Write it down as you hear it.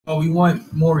we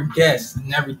want more guests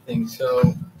and everything.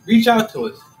 So reach out to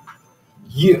us.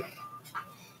 Yeah.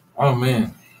 Oh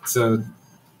man. So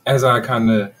as I kind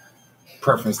of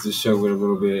preference this show with a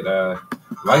little bit,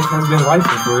 life has been life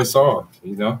for us all,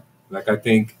 you know? Like, I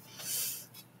think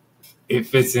it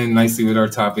fits in nicely with our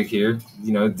topic here,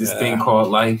 you know, this thing called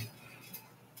life.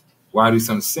 Why do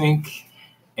some sink?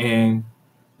 And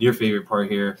your favorite part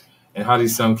here, and how do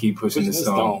some keep pushing the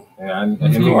stone? Yeah, I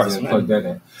didn't plug that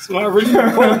in. That's my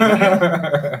original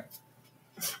quote.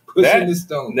 Pushing the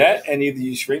stone. That and either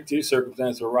you shrink to your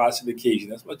circumstance or rise to the occasion.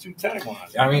 That's my two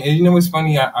taglines. I mean, and you know what's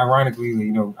funny? Ironically,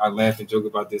 you know, I laugh and joke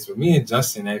about this, but me and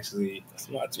Justin actually,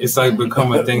 it's like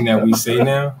become a thing that we say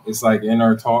now. It's like in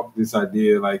our talk, this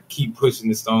idea like keep pushing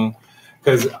the stone,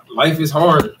 because life is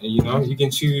hard, and you know you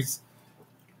can choose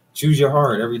your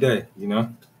heart every day. You know,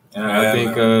 and I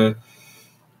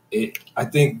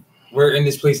think we're in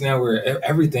this place now where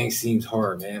everything seems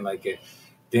hard, man. Like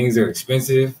things are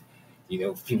expensive. You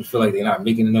know, people feel like they're not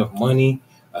making enough money.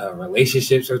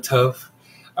 Relationships are tough.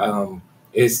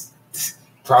 It's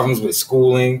problems with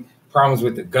schooling, problems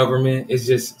with the government. It's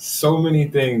just so many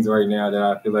things right now that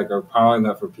I feel like are piling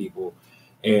up for people.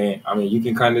 And I mean, you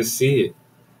can kind of see it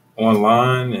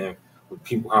online and with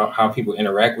people, how people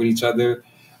interact with each other.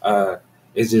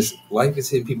 It's just life is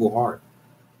hitting people hard.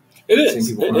 It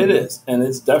is. And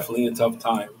it's definitely a tough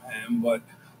time, man. But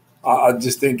I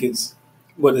just think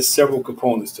there's several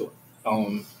components to it.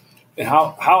 And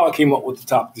how I came up with the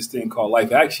topic of this thing called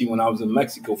life. Actually, when I was in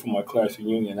Mexico for my class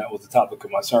reunion, that was the topic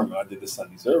of my sermon. I did the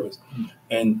Sunday service.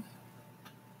 And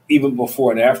even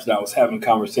before and after that, I was having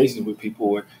conversations with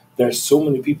people where there's so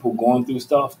many people going through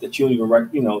stuff that you don't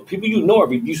even people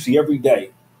you see every day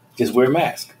just wear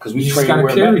masks because we train to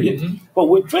wear masks.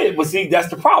 But see, that's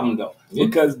the problem though,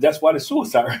 because that's why the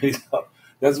suicide rate is up.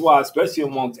 That's why, especially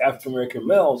amongst African American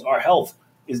males, our health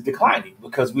is declining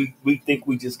because we think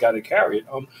we just got to carry it.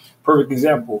 Perfect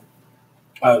example,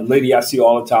 a lady I see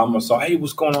all the time. I saw, hey,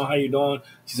 what's going on? How you doing?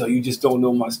 She said, you just don't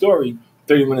know my story.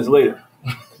 30 minutes later,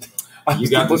 you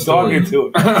got the talking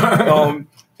to it.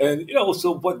 And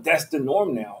but that's the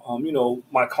norm now.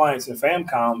 My clients in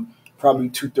FAMCOM, probably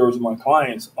 2/3 of my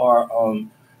clients are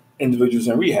individuals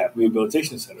in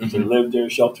rehabilitation centers. They live there,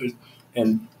 shelters,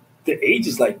 and the age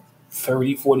is like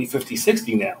 30, 40, 50,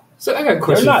 60 now. So I got a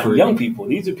question. They're not young people.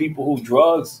 These are people who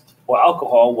drugs or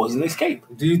alcohol was an escape.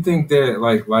 Do you think that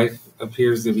like life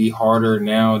appears to be harder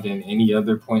now than any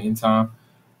other point in time?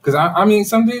 Because I mean,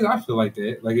 some days I feel like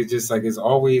that. Like it's just like it's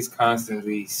always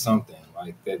constantly something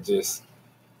like that. Just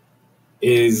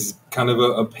is kind of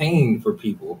a pain for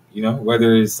people. You know,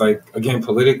 whether it's like again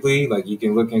politically, like you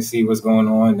can look and see what's going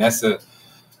on. That's a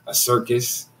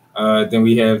circus. Then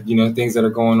we have things that are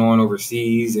going on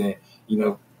overseas, and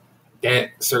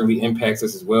that certainly impacts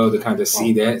us as well to kind of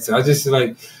see that. So I just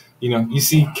like, you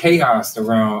see chaos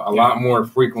around a lot more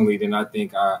frequently than I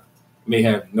think I may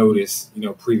have noticed,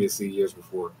 previously years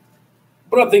before.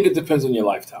 But I think it depends on your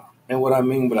lifetime. And what I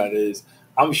mean by that is,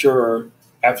 I'm sure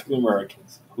African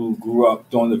Americans who grew up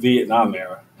during the Vietnam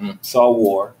era saw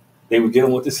war. They were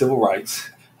dealing with the civil rights,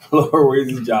 lower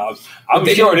wages, jobs. I'm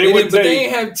sure they would. But they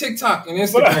ain't have TikTok and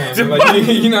Instagram. Like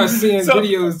you're not seeing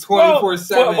videos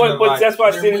 24/7. But that's why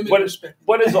I said.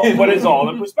 But it's all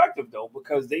in perspective though,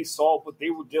 because they saw, but they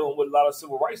were dealing with a lot of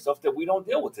civil rights stuff that we don't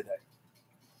deal with today.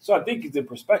 So I think it's in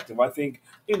perspective. I think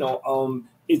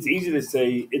it's easy to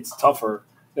say it's tougher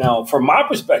now. From my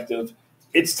perspective,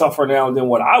 it's tougher now than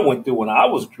what I went through when I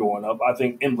was growing up. I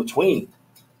think in between,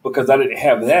 because I didn't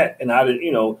have that, and I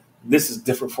didn't. This is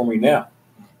different for me now.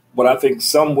 But I think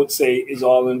some would say is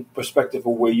all in perspective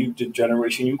of where the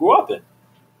generation you grew up in.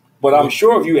 But I'm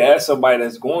sure if you ask somebody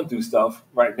that's going through stuff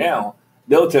right now,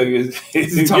 they'll tell you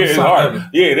it's hard. Ever.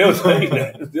 Yeah, they'll tell you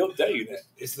that. They'll tell you that.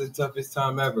 It's the toughest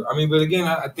time ever. I mean, but again,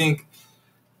 I think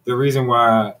the reason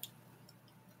why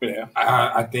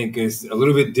I think it's a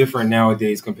little bit different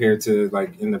nowadays compared to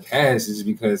like in the past is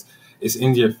because it's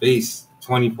in your face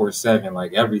 24/7,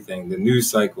 like everything. The news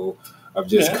cycle of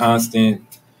just constant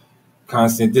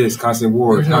this, constant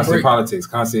war, constant politics,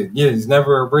 it's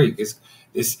never a break.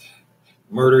 It's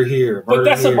murder here. But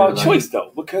that's about choice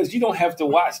though, because you don't have to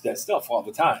watch that stuff all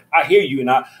the time. I hear you and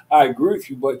I agree with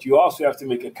you, but you also have to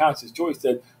make a conscious choice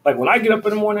that like when I get up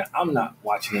in the morning, I'm not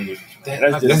watching the news.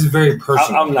 That's very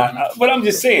personal. I'm not, but I'm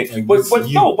just saying. Like, but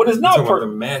it's not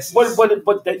personal.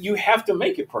 But that you have to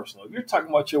make it personal. If you're talking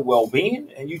about your well-being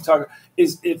and you talk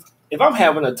if I'm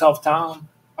having a tough time,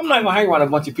 I'm not going to hang around a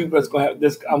bunch of people that's going to have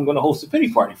this. I'm going to host a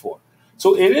pity party for.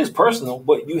 So it is personal,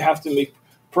 but you have to make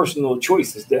personal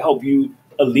choices that help you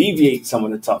alleviate some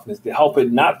of the toughness, to help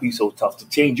it not be so tough, to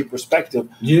change your perspective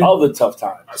Yeah. of the tough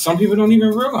times. Some people don't even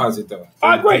realize it though.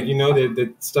 I agree. You know that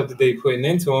the stuff that they putting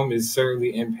into them is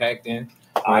certainly impacting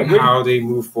I agree. how they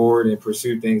move forward and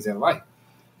pursue things in life.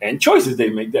 And choices they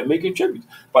make that may contribute.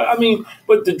 But I mean,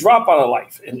 but the drop out of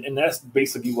life, and that's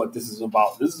basically what this is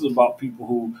about. This is about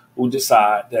people who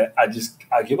decide that I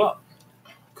give up.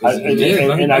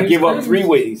 And I give up three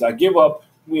ways. I give up.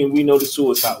 We know the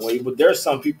suicide way, but there are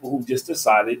some people who just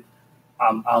decided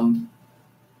I'm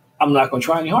not going to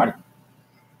try any harder.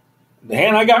 The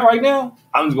hand I got right now,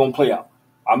 I'm just going to play out.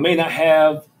 I may not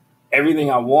have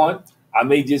everything I want. I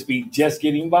may just be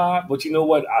getting by, but you know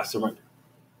what? I surrender.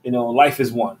 Life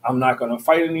is one. I'm not going to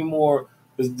fight anymore.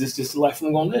 This is the life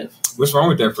I'm going to live. What's wrong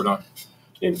with that for them?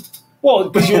 Well,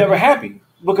 because you're never happy.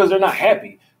 Because they're not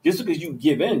happy. Just because you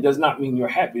give in does not mean you're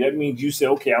happy. That means you say,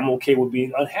 okay, I'm okay with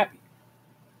being unhappy.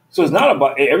 So it's not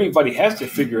about, everybody has to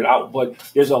figure it out, but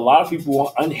there's a lot of people who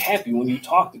are unhappy when you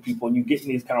talk to people and you get in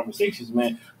these conversations,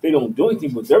 man. They don't do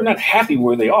anything, but they're not happy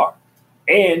where they are.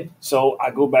 And so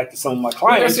I go back to some of my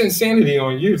clients. That's insanity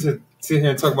on you to sit here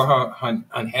and talk about how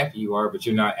unhappy you are, but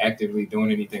you're not actively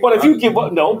doing anything. But if you give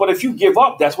up, if you give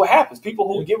up, that's what happens. People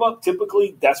who give up,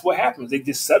 typically, that's what happens. They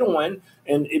just settle in,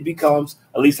 and it becomes,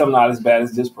 at least I'm not as bad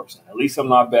as this person. At least I'm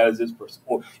not bad as this person.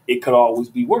 Or it could always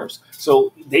be worse.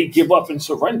 So they give up and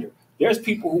surrender. There's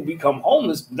people who become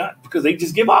homeless not because they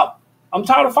just give up. I'm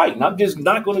tired of fighting. I'm just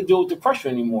not going to deal with the pressure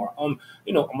anymore. When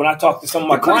I talk to some of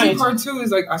my clients, the crazy part too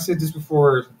is like I said this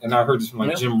before, and I heard this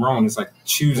from Jim Rohn. It's like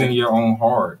choosing your own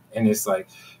hard, and it's like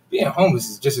being homeless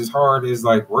is just as hard as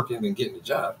like working and getting a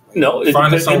job. Like,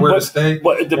 finding somewhere to stay,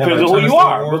 but it depends on who you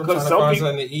are. Because some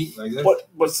people, to eat,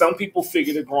 but some people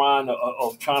figure the grind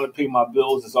of trying to pay my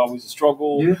bills is always a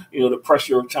struggle. Yeah. The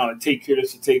pressure of trying to take care of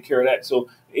this and take care of that. So.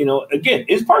 Again,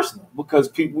 it's personal because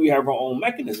we have our own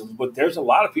mechanisms, but there's a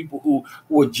lot of people who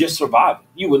are just surviving.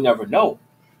 You would never know.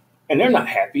 And they're not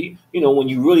happy. When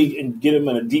you really get them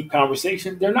in a deep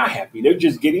conversation, they're not happy. They're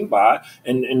just getting by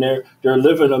and they're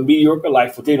living a mediocre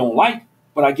life, what they don't like,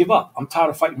 but I give up. I'm tired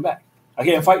of fighting back. I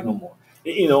can't fight no more.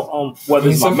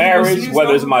 Whether it's my marriage,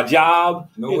 whether it's my job.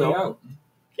 No way out.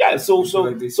 Yeah, and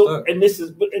this is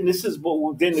but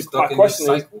then my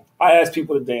question is, I asked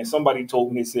people today, and somebody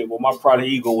told me, they said, well, my pride and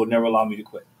ego would never allow me to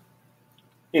quit.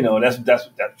 That's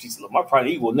she said, look, my pride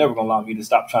and ego will never gonna allow me to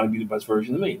stop trying to be the best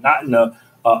version of me. Not in a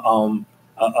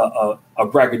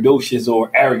braggadocious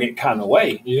or arrogant kind of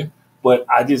way. Yeah. But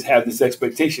I just have this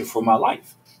expectation for my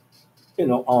life.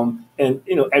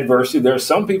 Adversity, there are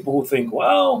some people who think,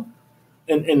 well,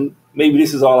 and maybe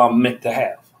this is all I'm meant to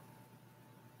have.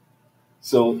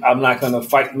 So I'm not going to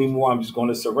fight anymore. I'm just going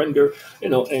to surrender,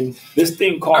 and this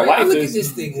thing called life look at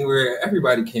this thing where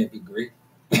everybody can't be great.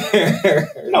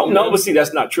 No, but see,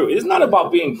 that's not true. It's not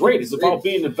about being great. It's about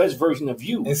being the best version of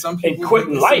you and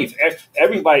quitting life.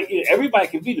 Everybody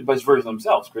can be the best version of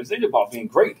themselves, Chris. It's about being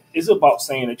great. It's about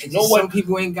saying that, you know what? Some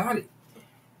people ain't got it.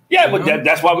 Yeah, but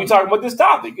that's why we talk about this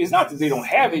topic. It's not that they don't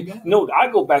have it. No, I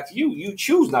go back to you. You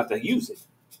choose not to use it.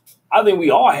 I think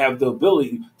we all have the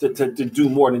ability to do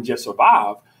more than just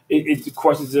survive. It's the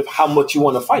question of how much you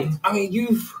want to fight. I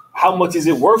mean, how much is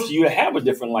it worth to you to have a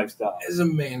different lifestyle? As a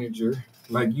manager,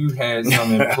 like you had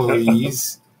some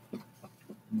employees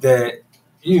that,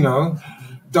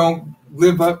 don't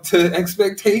live up to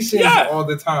expectations all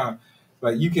the time.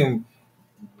 Like you can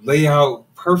lay out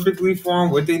perfectly for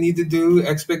them what they need to do,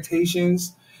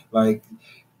 expectations, like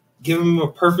give them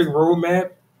a perfect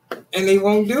roadmap, and they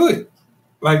won't do it.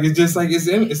 Like it's just like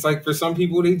it's like for some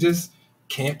people they just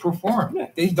can't perform. Yeah.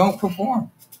 They don't perform.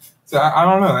 So I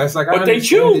don't know. It's like but they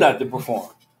choose not to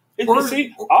perform. Some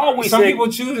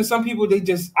people choose, and some people they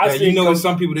just.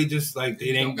 Some people they just like they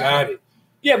ain't got it.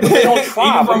 Yeah, but they don't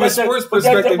try. Even from a sports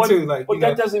perspective too. Like, but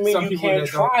that doesn't mean you can't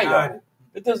try.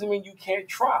 It doesn't mean you can't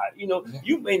try.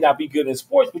 You may not be good in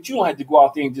sports, but you don't have to go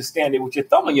out there and just stand there with your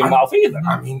thumb in your mouth either.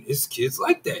 I mean, it's kids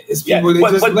like that. It's people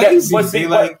that just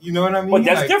lazy. You know what I mean? But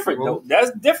that's different, though.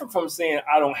 That's different from saying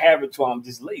I don't have it, so I'm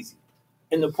just lazy.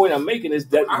 And the point I'm making is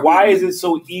that why is it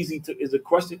so easy to? Is a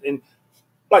question. And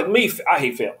like me, I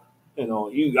hate failing.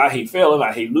 I hate failing.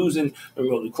 I hate losing. I'm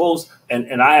really close.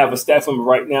 And I have a staff member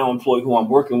right now, employee who I'm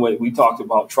working with. We talked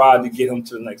about trying to get him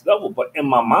to the next level, but in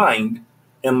my mind,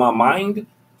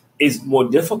 is more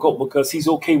difficult because he's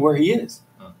okay where he is.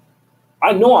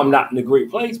 I know I'm not in a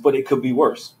great place, but it could be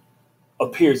worse.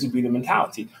 Appears to be the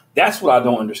mentality. That's what I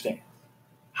don't understand.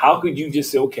 How could you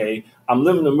just say, okay, I'm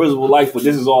living a miserable life, but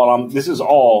this is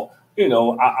all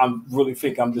I really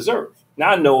think I'm deserved.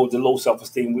 Now I know the low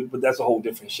self-esteem, but that's a whole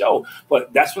different show.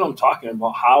 But that's what I'm talking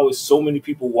about. How is so many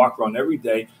people walk around every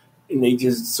day and they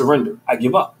just surrender. I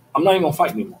give up. I'm not even gonna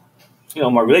fight anymore.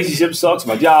 My relationship sucks,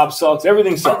 my job sucks,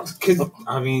 everything sucks. Because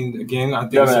I mean, again, I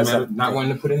think it's a matter of not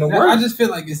wanting to put in the work. I just feel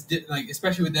like it's like,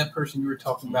 especially with that person you were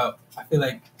talking about. I feel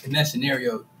like in that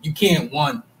scenario, you can't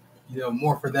want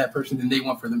more for that person than they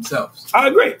want for themselves. I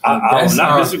agree. I That's not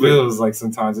how disagree. it feels like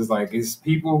sometimes. It's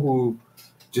people who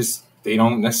just they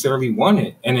don't necessarily want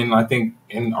it, and then I think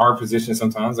in our position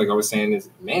sometimes, like I was saying, is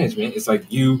management. It's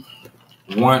like you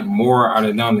want more out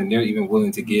of them than they're even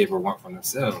willing to give or want for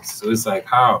themselves. So it's like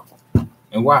how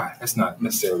and why? That's not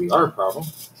necessarily our problem,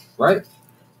 right?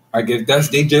 I guess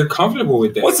they're comfortable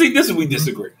with that. Well, see, this is we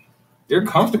disagree. They're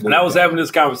comfortable. And I was having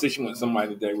this conversation with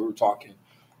somebody today. We were talking,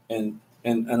 and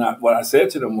what I said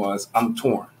to them was, I'm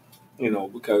torn,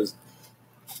 because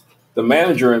the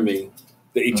manager in me,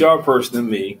 the HR person in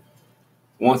me,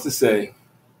 wants to say,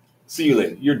 "See you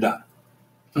later. You're done.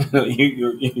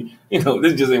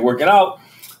 This just ain't working out.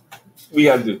 We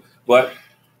got to do." But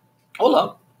hold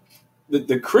up,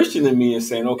 the Christian in me is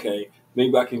saying, "Okay,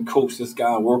 maybe I can coach this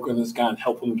guy and work on this guy and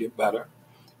help him get better."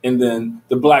 And then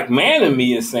the black man in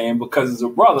me is saying, because he's a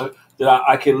brother, that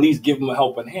I can at least give him a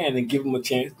helping hand and give him a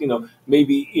chance.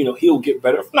 Maybe he'll get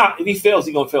better. If not, if he fails,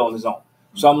 he's gonna fail on his own.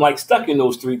 So I'm like stuck in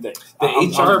those three things. The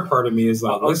HR part of me is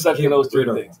like, I'm stuck in those three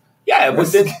things. Yeah,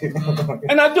 but then,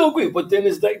 and I do agree. But then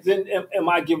it's like, then am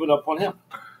I giving up on him?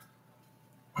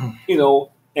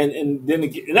 And then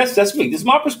again, and that's me. This is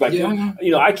my perspective.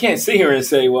 Yeah. I can't sit here and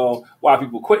say, well, why are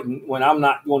people quitting when I'm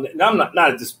not going. And I'm not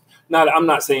at this. I'm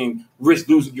not saying risk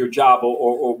losing your job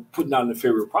or putting out an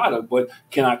inferior product, but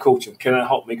can I coach them? Can I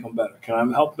help make them better? Can I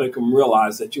help make them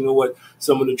realize that,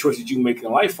 some of the choices you make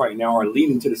in life right now are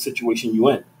leading to the situation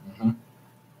you're in?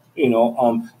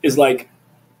 Mm-hmm. It's like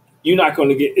you're not going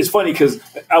to get – it's funny because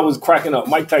I was cracking up.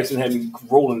 Mike Tyson had me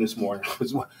rolling this morning.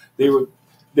 They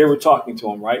were talking to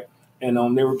him, right? And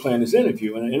they were playing this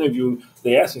interview. In the interview,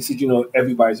 they asked him, he said,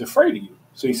 everybody's afraid of you.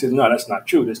 So he said, no, that's not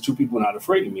true. There's two people not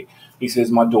afraid of me. He says,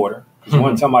 my daughter. Because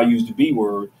one time I used the B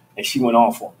word, and she went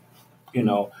off on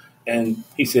me, And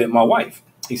he said, my wife.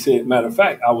 He said, matter of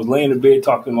fact, I was laying in bed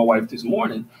talking to my wife this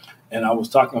morning, and I was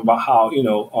talking about how,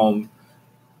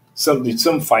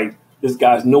 some fight,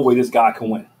 there's no way this guy can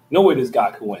win. No way this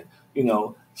guy can win.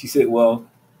 She said,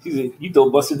 you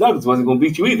thought Buster Douglas wasn't going to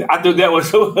beat you either. I thought that was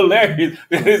so hilarious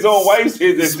that his own wife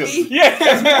said that to him.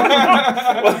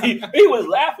 Yeah. Well, he was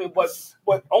laughing,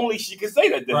 but only she could say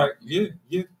that. Right. Yeah.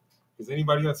 Because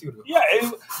anybody else would. Yeah.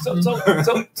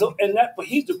 But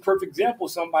he's the perfect example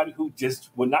of somebody who just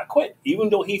would not quit. Even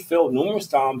though he failed numerous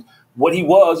times, what he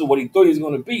was or what he thought he was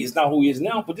going to be is not who he is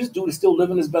now. But this dude is still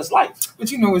living his best life.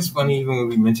 But it's funny, even when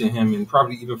we mention him, and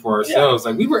probably even for ourselves,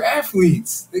 like we were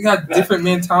athletes. They got different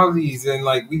mentalities, and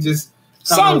like we just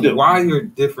some do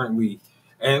wired differently.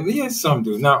 And yeah, some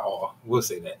do, not all. We'll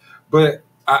say that. But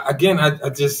I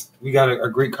just we got a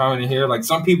great comment in here. Like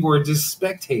some people are just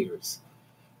spectators.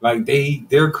 Like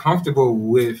they're comfortable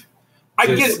with. I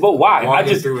get it, but why? I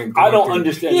don't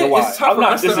understand the why. I'm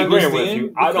not disagreeing with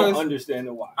you. I don't understand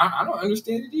the why. I don't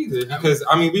understand it either because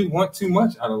we want too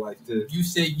much out of life. You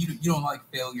say you don't like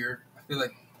failure. I feel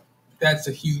like that's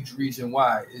a huge reason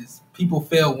why is people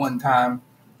fail one time.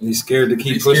 And they're scared to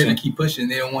keep pushing.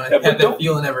 They don't want to have that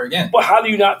feeling ever again. But how do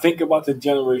you not think about the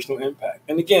generational impact?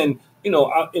 And again,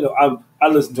 I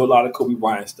listen to a lot of Kobe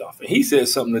Bryant stuff, and he said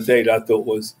something today that I thought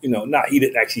was, he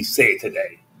didn't actually say it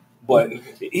today. But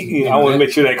I want to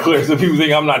make sure that clear so people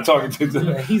think I'm not talking to them.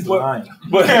 Yeah, he's lying.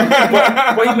 But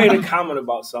he made a comment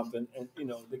about something, and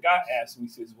the guy asked me,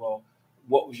 he says, "Well,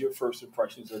 what was your first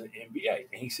impressions of the NBA?"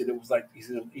 And he said it was like he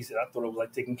said I thought it was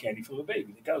like taking candy from a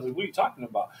baby. The guy was like, "What are you talking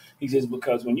about?" He says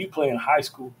because when you play in high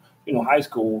school,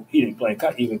 he didn't play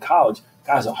even college.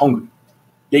 Guys are hungry.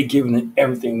 They giving it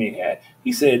everything they had.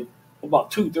 He said about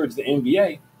 2/3 of the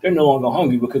NBA. They're no longer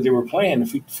hungry because they were playing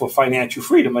for financial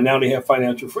freedom, and now they have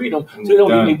financial freedom, so they don't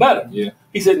get any better. Yeah.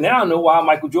 He said, "Now I know why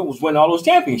Michael Jordan was winning all those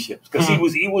championships because he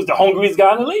was the hungriest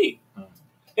guy in the league."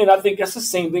 And I think that's the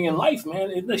same thing in life,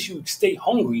 man. Unless you stay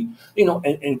hungry,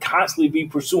 and constantly be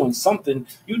pursuing something,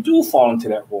 you do fall into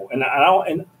that role.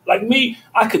 And like me,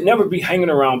 I could never be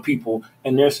hanging around people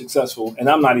and they're successful, and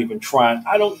I'm not even trying.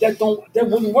 That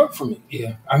wouldn't work for me.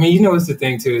 Yeah, it's the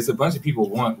thing too. It's a bunch of people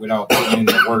want without putting in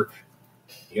the work.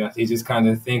 They just kind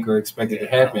of think or expect it to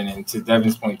happen. And to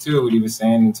Devin's point too, what he was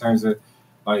saying in terms of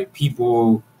like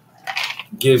people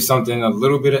give something a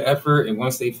little bit of effort, and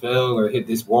once they fail or hit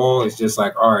this wall, it's just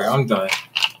like, all right, I'm done.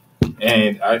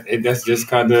 And that's just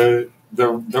kind of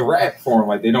the rap form.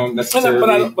 Like they don't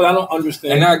necessarily. But I don't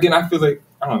understand. And again, I feel like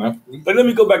I don't know. But let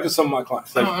me go back to some of my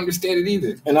clients. I don't understand it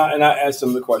either. And I asked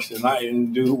them the question.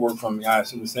 And dude who worked for me, I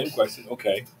asked him the same question.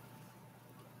 Okay,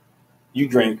 you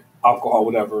drink alcohol,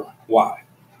 whatever. Why?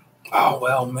 oh,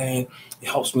 well, man, it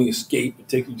helps me escape and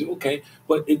take you to, okay.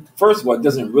 But first of all, it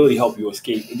doesn't really help you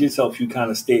escape. It just helps you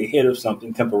kind of stay ahead of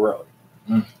something temporarily.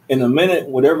 In a minute,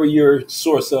 whatever your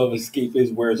source of escape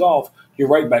is wears off, you're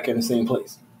right back in the same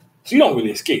place. So you don't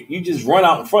really escape. You just run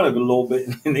out in front of it a little bit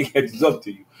and it catches up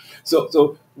to you.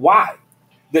 So why?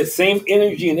 That same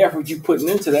energy and effort you putting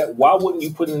into that, why wouldn't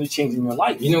you put into changing your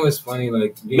life? You know, it's funny,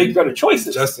 like make better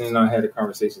choices. Justin and I had a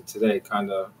conversation today, kind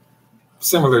of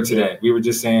similar to that. We were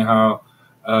just saying how,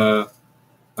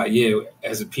 as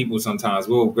a people, sometimes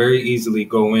we'll very easily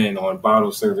go in on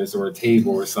bottle service or a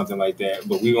table or something like that,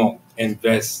 but we won't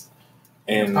invest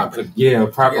in a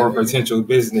proper or potential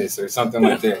business or something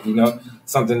like that. You know,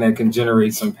 something that can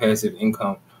generate some passive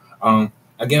income.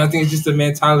 Again, I think it's just a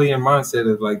mentality and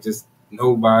mindset of like just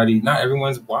not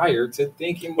everyone's wired to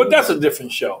thinking. But that's a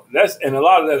different show. And a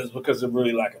lot of that is because of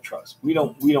really lack of trust. We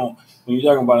don't. When you're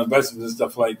talking about investments and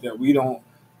stuff like that, we don't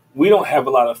have a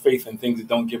lot of faith in things that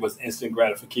don't give us instant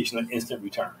gratification or instant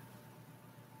return.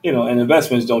 You know, and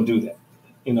investments don't do that.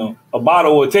 You know, a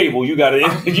bottle or a table, you got to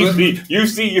you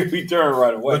see your return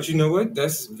right away. But you know what?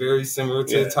 That's very similar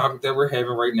to the topic that we're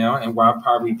having right now, and why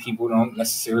probably people don't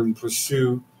necessarily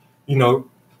pursue, you know,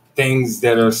 things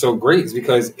that are so great is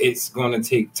because it's going to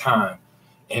take time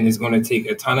and it's going to take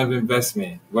a ton of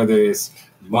investment, whether it's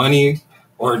money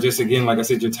or just, again, like I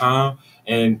said, your time,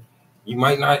 and you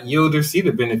might not yield or see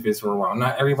the benefits for a while.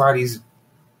 Not everybody's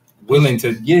willing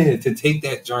to take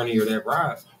that journey or that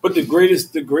ride. But the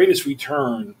greatest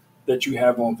return that you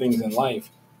have on things in life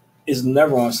is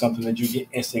never on something that you get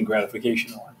instant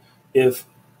gratification on. If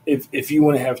you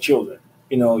want to have children,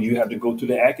 you know, you have to go through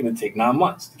the act and it take 9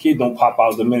 months. The kid don't pop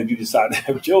out the minute you decide to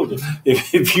have children.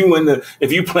 If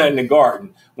you plant in the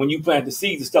garden, when you plant the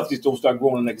seeds, the stuff just don't start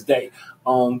growing the next day.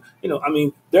 You know, I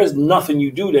mean, there's nothing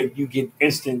you do that you get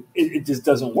instant. It just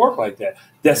doesn't work like that.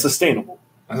 That's sustainable.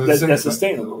 That's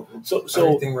sustainable. So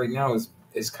everything right now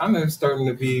is kind of starting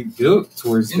to be built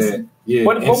towards instant. That. Yeah.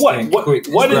 But what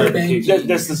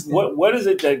is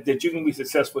it that you can be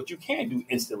successful? But you can do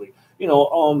instantly. You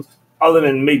know, other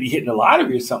than maybe hitting the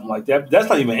lottery or something like that. But that's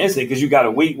not even instant because you got to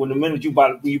wait from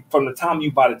the time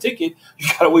you buy the ticket, you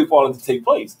got to wait for all it to take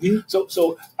place. Yeah.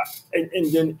 So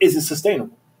then is it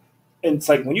sustainable? And it's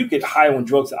like when you get high on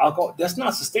drugs and alcohol, that's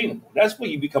not sustainable. That's where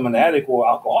you become an addict or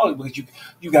alcoholic because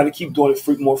you got to keep doing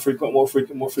it more frequent.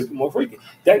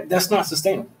 That's not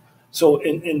sustainable. So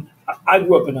and I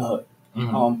grew up in the hood.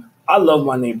 Mm-hmm. I love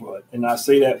my neighborhood, and I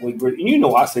say that with great. And you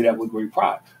know, I say that with great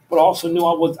pride. But I also knew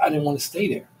I didn't want to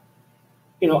stay there.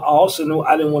 You know, I also knew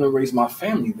I didn't want to raise my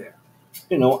family there.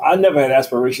 You know, I never had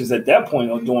aspirations at that point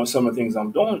of doing some of the things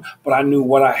I'm doing, but I knew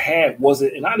what I had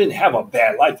wasn't, and I didn't have a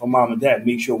bad life for mom and dad,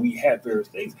 make sure we had various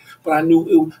things, but I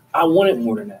knew I wanted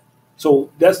more than that.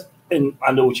 So and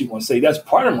I know what you're going to say, that's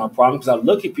part of my problem because I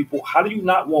look at people, how do you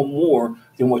not want more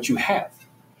than what you have?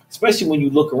 Especially when you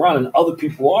look around and other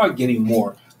people are getting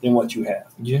more than what you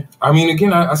have. Yeah. I mean,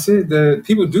 again, I said that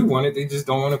people do want it. They just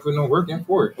don't want to put no work in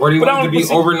for it. Or they want it to be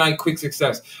overnight quick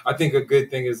success. I think a good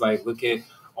thing is like, look at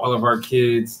all of our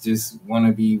kids just want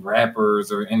to be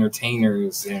rappers or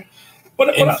entertainers and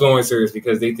influencers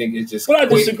because they think it's just. But I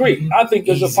disagree. I think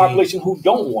there's a population who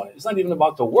don't want it. It's not even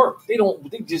about the work.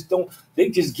 They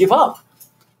just give up.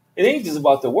 It ain't just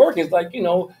about the work. It's like, you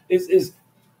know,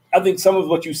 I think some of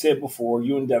what you said before,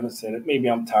 you and Devin said it. Maybe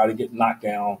I'm tired of getting knocked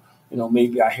down. You know,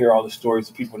 maybe I hear all the stories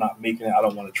of people not making it. I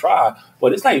don't want to try.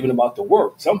 But it's not even about the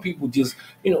work. Some people just,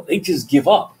 you know, they just give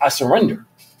up. I surrender.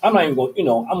 I'm not even going, you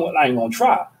know, I ain't going to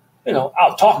try. You know,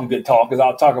 I'll talk a good talk because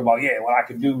I'll talk about, what I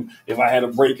could do if I had a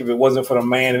break, if it wasn't for the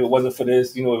man, if it wasn't for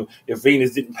this, you know, if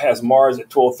Venus didn't pass Mars at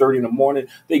 12:30 in the morning,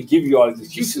 they give you all these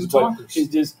excuses. But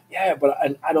it's just, but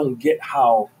I don't get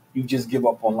how you just give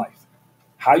up on life.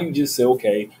 How you just say,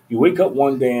 okay, you wake up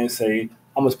one day and say,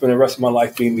 I'm going to spend the rest of my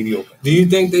life being mediocre. Do you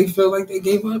think they feel like they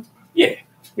gave up? Yeah.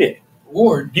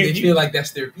 Or do they feel like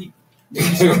that's their peak?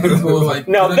 Like,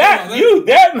 now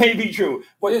that may be true,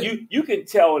 but you can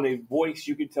tell in their voice,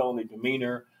 you can tell in their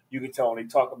demeanor, you can tell when they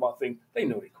talk about things. They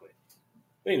know they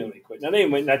quit. Now they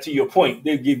might not, to your point,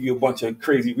 they give you a bunch of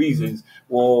crazy reasons.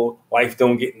 Well, life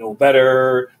don't get no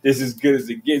better. This is good as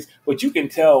it gets. But you can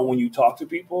tell when you talk to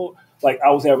people. Like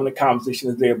I was having a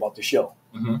conversation today about the show,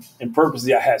 and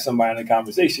purposely I had somebody in the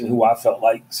conversation who I felt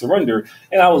like surrendered,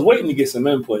 and I was waiting to get some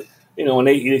input. You know, and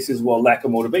they says, well, lack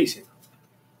of motivation.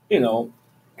 You know,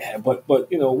 but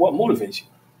you know, what motivates you?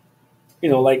 You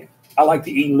know, like I like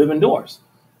to eat and live indoors.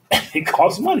 It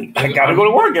costs money. I got to go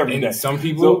to work every day. Some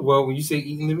people, when you say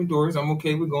eat and live indoors, I'm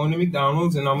okay with going to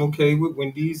McDonald's and I'm okay with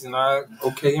Wendy's and I'm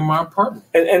okay in my apartment.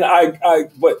 And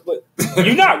but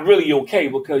you're not really okay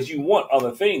because you want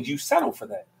other things. You settle for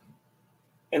that.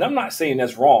 And I'm not saying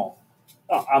that's wrong.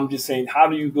 I'm just saying, how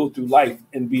do you go through life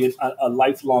and be a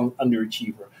lifelong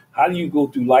underachiever? How do you go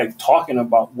through life talking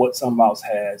about what somebody else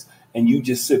has and you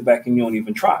just sit back and you don't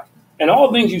even try? And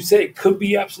all the things you said could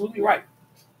be absolutely right.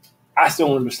 I still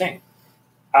don't understand.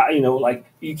 Like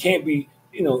you can't be,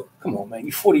 come on, man.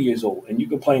 You're 40 years old and you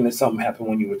complain that something happened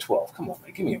when you were 12. Come on,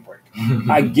 man. Give me a break.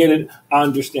 I get it. I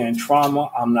understand trauma.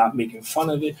 I'm not making fun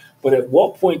of it. But at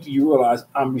what point do you realize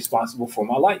I'm responsible for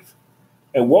my life?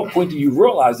 At what point do you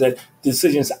realize that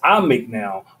decisions I make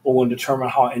now are going to determine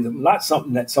how I end up, not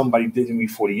something that somebody did to me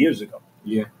 40 years ago?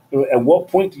 Yeah. At what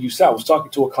point do you say? I was talking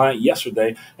to a client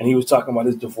yesterday, and he was talking about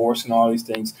his divorce and all these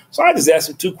things. So I just asked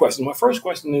him 2 questions. My first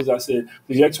question is, I said,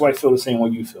 does your ex-wife feel the same way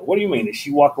you feel? What do you mean? Did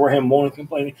she walk around him moaning,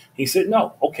 complaining? He said,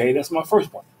 no. Okay, that's my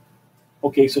first point.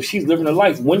 Okay, so she's living her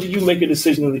life. When did you make a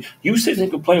decision? You sitting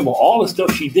and complaining about all the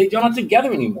stuff she did. You're not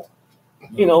together anymore.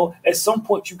 At some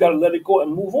point, you got to let it go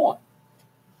and move on.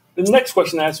 The next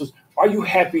question I asked was, are you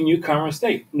happy in your current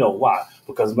state? No. Why?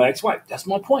 Because of my ex-wife. That's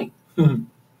my point.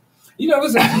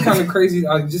 It's kind of crazy.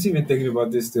 I was just even thinking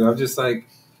about this too. I'm just like,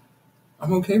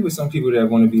 I'm okay with some people that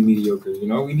want to be mediocre.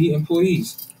 We need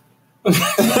employees. But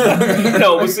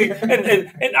see,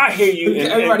 and I hear you.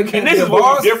 And this is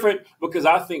what's different because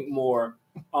I think more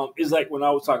is like when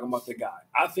I was talking about the guy.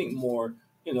 I think more,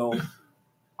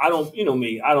 I don't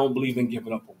believe in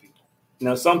giving up on people.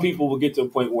 Now, some people will get to a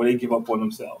point where they give up on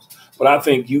themselves. But I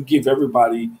think you give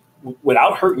everybody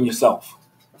without hurting yourself,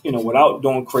 without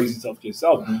doing crazy stuff to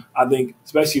yourself. Mm-hmm. I think,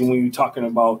 especially when you're talking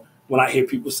about, when I hear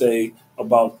people say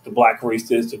about the black race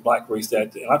this, the black race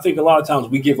that, and I think a lot of times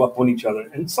we give up on each other,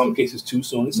 in some cases too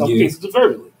soon, in some cases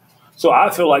verbally. So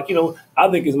I feel like, I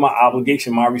think it's my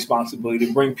obligation, my responsibility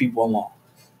to bring people along.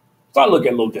 So I look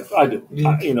at it a little different. I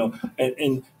do,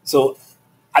 and so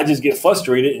I just get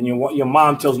frustrated, and your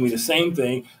mom tells me the same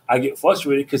thing. I get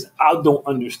frustrated because I don't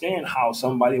understand how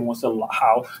somebody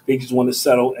how they just want to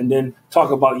settle and then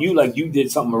talk about you like you did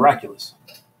something miraculous,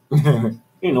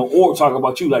 or talk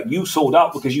about you like you sold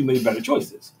out because you made better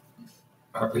choices.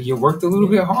 You worked a little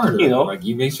bit harder, like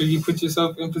you make sure you put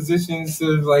yourself in positions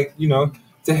to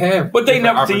to have. But they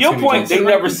never, to your point, they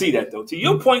never see that though. To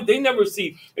your point, they never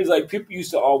see. It's like people used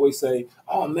to always say,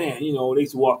 "Oh man, they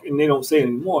used to walk," and they don't say it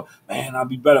anymore. Man, I'd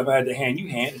be better if I had the hand you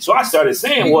had. So I started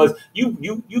saying was, you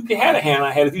can have the hand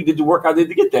I had if you did the work I did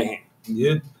to get that hand.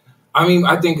 Yeah, I mean,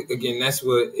 I think again that's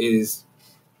what is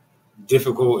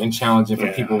difficult and challenging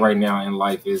for people right now in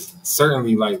life is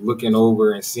certainly like looking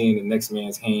over and seeing the next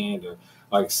man's hand or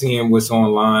like seeing what's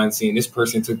online, seeing this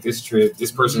person took this trip,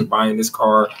 this person's buying this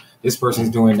car, this person's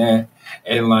doing that.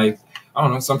 And like, I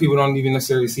don't know, some people don't even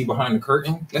necessarily see behind the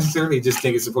curtain necessarily, just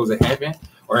think it's supposed to happen.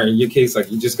 Or in your case,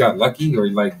 like you just got lucky or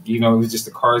like, it was just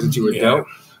the cards that you were dealt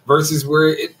versus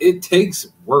where it takes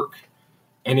work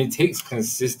and it takes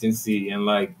consistency and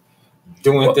like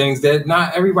doing things that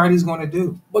not everybody's going to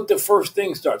do. But the first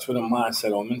thing starts with a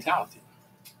mindset or mentality.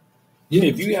 Yeah.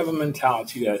 If you have a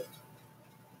mentality that,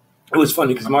 it was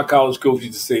funny because my college coach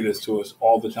used to say this to us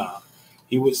all the time.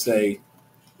 He would say,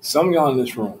 some of y'all in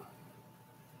this room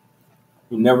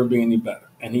will never be any better.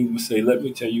 And he would say, let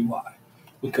me tell you why.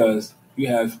 Because you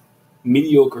have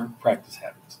mediocre practice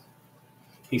habits.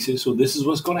 He says, so this is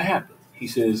what's going to happen. He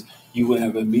says, you will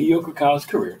have a mediocre college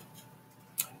career.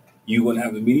 You're going to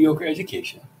have a mediocre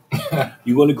education.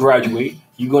 You're going to graduate.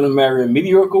 You're going to marry a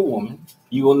mediocre woman.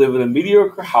 You're going to live in a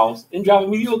mediocre house and drive a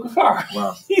mediocre car.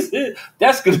 Wow. He said,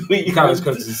 that's going to be... College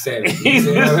coach is sad.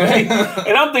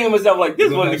 And I'm thinking to myself, like,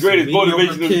 this is one of the greatest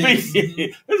motivational speeches.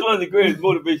 This is one of the greatest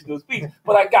motivational speeches.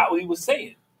 But I got what he was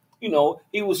saying.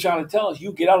 He was trying to tell us,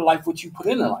 you get out of life what you put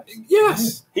in life.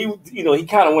 Yes. He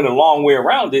kind of went a long way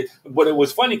around it, but it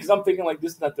was funny because I'm thinking like,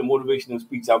 this is not the motivational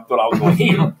speech I thought I was going to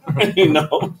hear,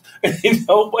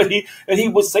 but he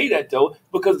would say that though,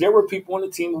 because there were people on the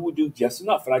team who would do just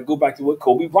enough. And I go back to what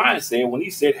Kobe Bryant said when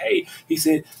he said,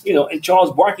 and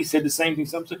Charles Barkley said the same thing.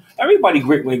 Everybody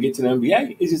great when they get to the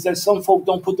NBA. It's just that some folk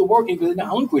don't put the work in because they're not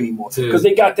hungry anymore. Because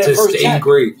they got that first check. To stay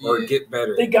great or get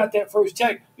better. They got that first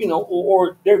check,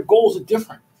 or their goals are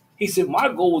different. He said, my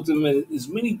goal was to win as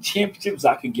many championships as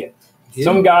I could get. Yeah.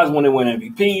 Some guys want to win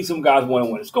MVP. Some guys want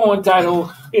to win a scoring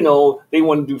title. They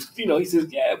want to do, he says,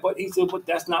 but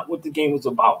that's not what the game was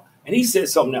about. And he said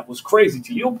something that was crazy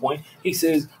to your point. He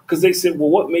says, because they said, well,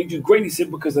 what made you great? He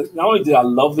said, because not only did I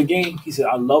love the game, he said,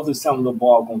 I love the sound of the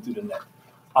ball going through the net.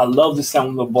 I love the sound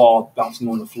of the ball bouncing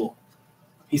on the floor.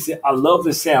 He said, I love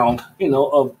the sound,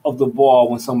 of the ball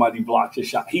when somebody blocks a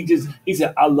shot. He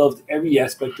said, I loved every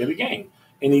aspect of the game.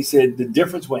 And he said the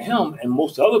difference with him and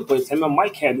most other players, him and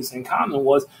Mike had this in common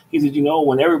was, he said,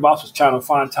 when everybody else was trying to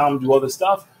find time to do other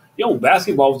stuff,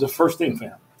 basketball was the first thing for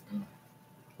him.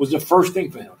 was the first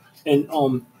thing for him. And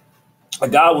a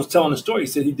guy was telling a story. He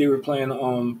said they were playing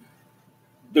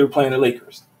the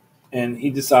Lakers, and he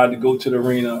decided to go to the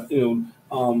arena.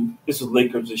 This was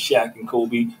Lakers and Shaq and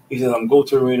Kobe. He said, "I'm going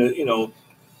to the arena,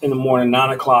 in the morning,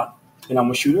 9:00, and I'm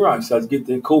gonna shoot around." So I get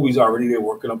there. Kobe's already there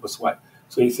working up a sweat.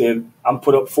 So he said, "I'm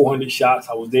put up 400 shots.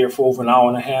 I was there for over an hour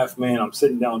and a half, man. I'm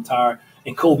sitting down tired,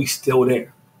 and Kobe's still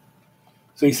there."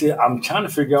 So he said, "I'm trying to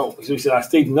figure out." So he said, "I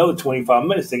stayed another 25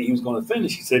 minutes thinking he was going to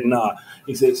finish." He said, "Nah."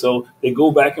 He said, "So they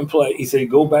go back and play." He said,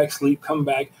 "Go back, sleep, come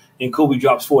back," and Kobe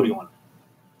drops 40 on him.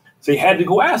 So he had to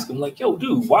go ask him, like, "Yo,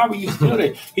 dude, why were you still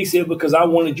there?" He said, "Because I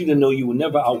wanted you to know you would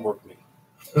never outwork me."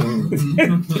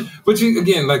 But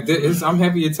again, like, I'm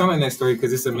happy you're telling that story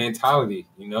because it's a mentality,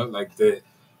 like that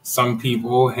some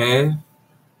people have.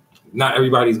 Not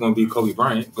everybody's going to be Kobe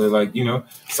Bryant, but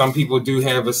some people do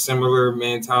have a similar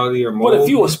mentality or mold. But if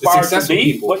you aspire to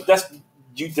be, but that's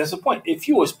the point. If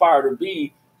you aspire to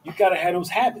be, you got to have those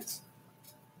habits.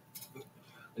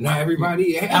 Not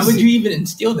everybody has. How would you even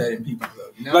instill that in people,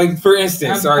 though? Like, for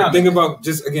instance, think about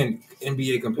just, again,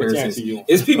 NBA comparisons.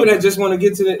 It's people that just want to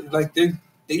get to the,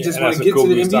 they just want to get to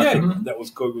the NBA. That was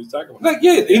Kobe was talking about. Like,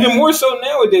 yeah, even more so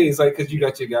nowadays, like, because you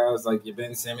got your guys like your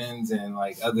Ben Simmons and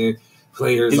like other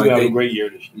players. He's like having a great year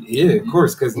this year. Yeah, of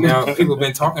course, because now people have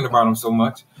been talking about him so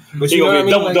much. But he's going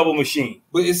to be a double machine.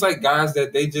 But it's like guys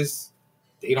that they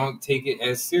don't take it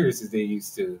as serious as they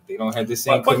used to. They don't have the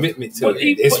same commitment to it.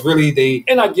 It's really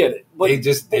and I get it. But they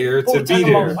just there to be there. We're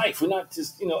talking about life. We're not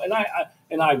just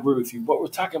and I agree with you. But we're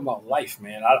talking about life,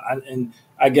 man. And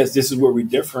I guess this is where we're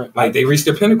different. Like they reached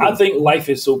their pinnacle. I think life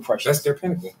is so precious. That's their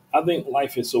pinnacle. I think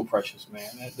life is so precious, man.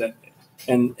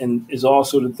 And it's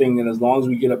also the thing that as long as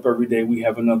we get up every day, we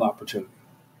have another opportunity.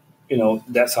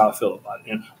 That's how I feel about it.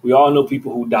 And we all know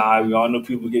people who die. We all know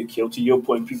people get killed. To your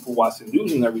point, people watch the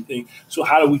news and everything. So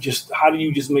how do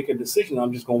you just make a decision?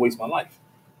 I'm just going to waste my life.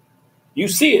 You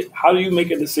see it. How do you make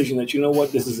a decision that, you know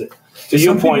what, this is it? To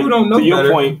your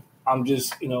point, I'm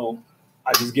just,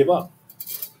 I just give up.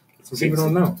 Some people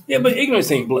don't know. Yeah, but ignorance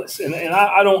ain't bliss. And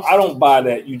I don't buy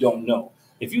that you don't know.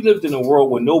 If you lived in a world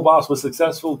where no boss was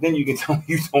successful, then you can tell me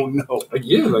you don't know.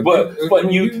 Yeah,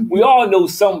 we all know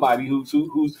somebody who's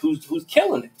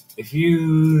killing it. If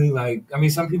you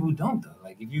some people don't though.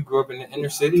 Like if you grew up in the inner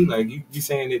city, like you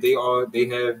saying that they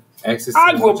have access.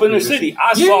 I grew up in the city.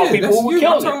 I saw people who were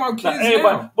killing it. Kids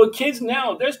now. But kids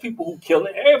now, there's people who kill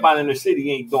it. Everybody in the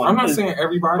city ain't doing it. I'm not saying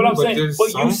everybody,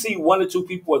 but you see one or two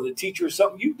people as a teacher or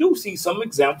something. You do see some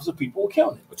examples of people who are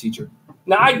killing it. A teacher.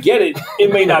 Now, I get it.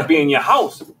 It may not be in your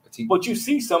house, but you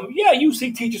see some. Yeah, you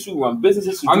see teachers who run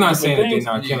businesses. I'm not saying that they're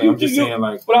not killing. I'm just saying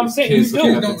But I'm saying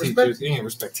you don't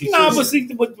respect teachers. Nah, but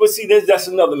see, that's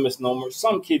another misnomer.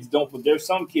 Some kids don't, but there's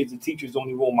some kids that teachers don't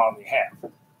even role model they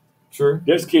have. Sure.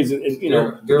 There's kids, and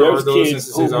there's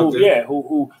kids who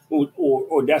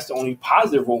that's the only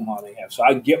positive role model they have. So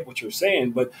I get what you're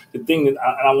saying, but the thing that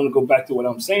I want to go back to what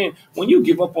I'm saying. When you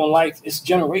give up on life, it's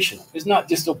generational. It's not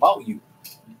just about you.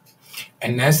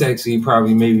 And that's actually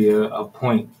probably maybe a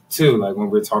point too. Like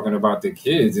when we're talking about the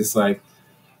kids, it's like,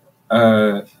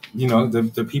 the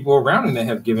people around them that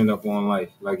have given up on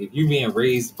life. Like if you're being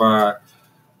raised by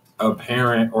a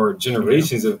parent or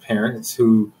generations of parents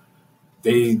who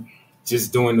they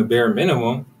just doing the bare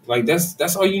minimum, like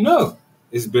that's all you know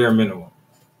is bare minimum.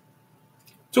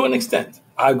 To an extent,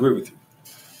 I agree with you.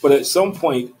 But at some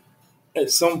point,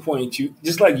 you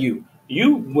just like you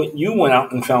went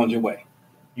out and found your way.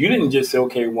 You didn't just say,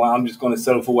 okay, well, I'm just going to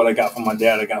settle for what I got from my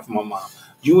dad, I got from my mom.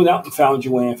 You went out and found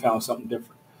your way and found something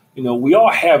different. We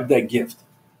all have that gift.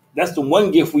 That's the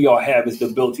one gift we all have is the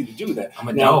ability to do that.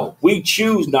 Now, we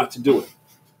choose not to do it.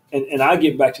 And I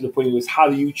get back to the point is how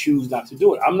do you choose not to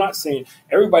do it? I'm not saying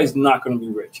everybody's not going to be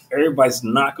rich. Everybody's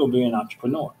not going to be an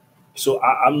entrepreneur. So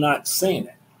I'm not saying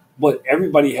that. But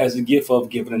everybody has the gift of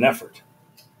giving an effort.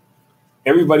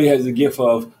 Everybody has the gift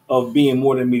of being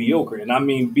more than mediocre. And I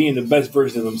mean being the best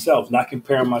version of themselves, not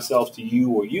comparing myself to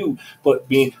you, but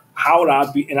being how would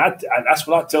I be? And that's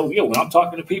what I tell you when I'm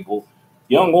talking to people,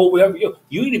 young, old, whatever,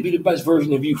 you need to be the best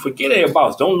version of you. Forget everybody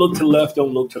else. Don't look to the left.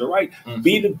 Don't look to the right. Mm-hmm.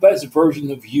 Be the best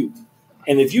version of you.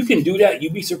 And if you can do that,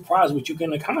 you'd be surprised what you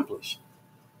can accomplish.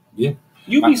 Yeah.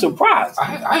 You'd be surprised.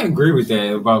 I agree with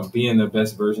that about being the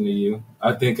best version of you.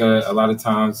 I think a lot of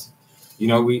times,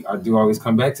 I do always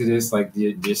come back to this, like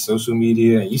your social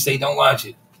media, and you say, don't watch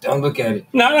it. Don't look at it.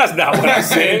 No, that's not what I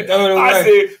said. I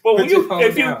said, but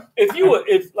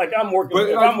I'm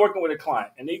working with a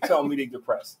client and they tell me they're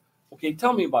depressed. Okay,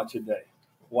 tell me about your day.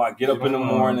 Well, I get up in the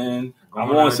morning, I'm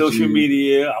on social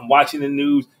media, I'm watching the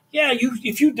news. Yeah,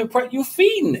 if you depressed, you're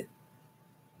feeding it.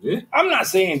 Yeah. I'm not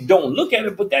saying don't look at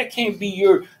it, but that can't be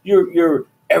your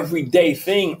everyday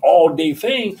thing, all day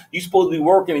thing. You're supposed to be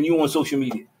working and you on social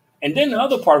media. And then the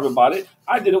other part about it,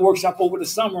 I did a workshop over the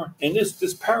summer, and this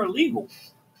paralegal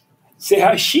said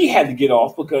how she had to get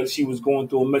off because she was going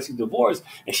through a messy divorce,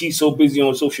 and she's so busy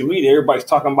on social media. Everybody's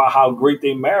talking about how great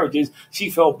their marriage is. She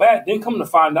felt bad. Then come to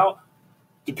find out,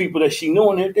 the people that she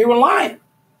knew in it, they were lying.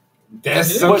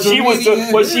 That's but she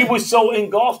was so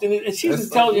engulfed in it, and she's an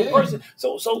intelligent person.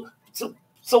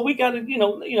 So we got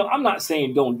to, I'm not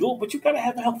saying don't do it, but you got to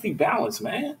have a healthy balance,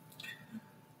 man.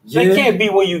 Yeah. That can't be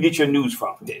where you get your news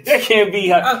from. That can't be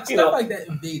how, stuff like that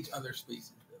invades other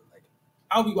spaces. Like,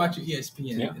 I'll be watching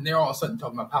ESPN, and they're all of a sudden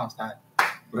talking about Palestine.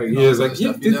 Like,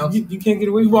 you can't get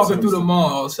away. You walking through the mall,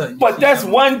 all of a sudden. But that's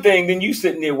one thing. Then you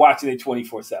sitting there watching it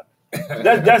 24/7.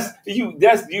 That's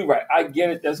you right. I get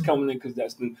it. That's coming in because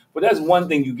that's new. But that's one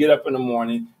thing. You get up in the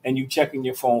morning and you checking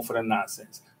your phone for the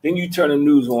nonsense. Then you turn the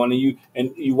news on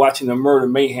and you watching the murder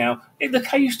mayhem. Hey, look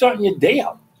how you starting your day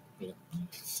out.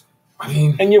 I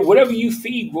mean, and whatever you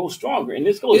feed grows stronger. And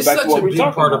this goes back to what we're talking about. It's such a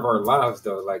big part of our lives,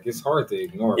 though. Like, it's hard to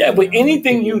ignore. Yeah, but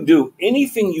anything you do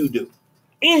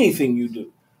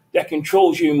that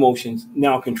controls your emotions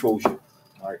now controls you.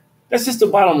 All right, that's just the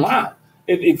bottom line.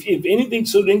 If anything,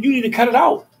 so then you need to cut it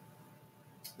out.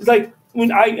 It's like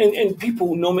when and people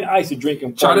who know me, I used to drink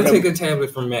and try to take a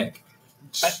tablet from Mac.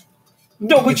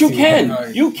 No, but you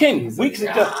can. You can.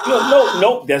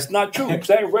 No, that's not true. Because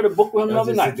I read a book with him the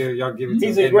other night.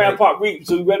 He's a grandpa.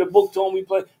 So we read a book to him, we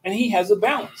play, and he has a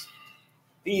balance.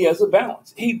 He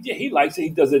likes it. He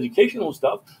does educational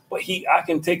stuff, but I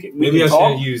can take it. Maybe I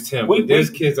shouldn't use him. There's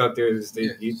kids out there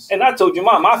that and I told your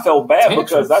mom, I felt bad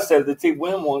because I said to take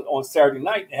with him on Saturday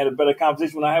night and had a better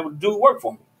conversation when I had to do work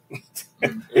for me.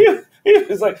 he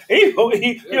was like, he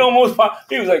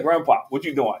was like, Grandpa, what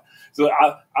you doing? So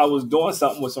I was doing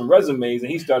something with some resumes,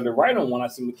 and he started to write on one. I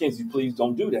said, Mackenzie, please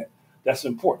don't do that. That's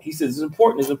important. He says, it's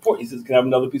important. He says, can I have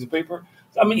another piece of paper?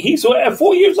 I mean, at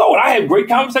 4 years old, I had great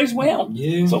conversations with him.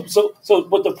 Yeah. So,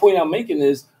 but the point I'm making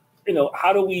is,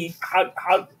 how do we, how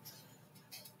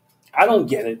I don't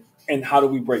get it, and how do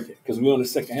we break it? Because we're on the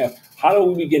second half. How do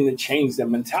we begin to change that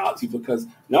mentality? Because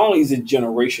not only is it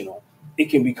generational, it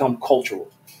can become cultural.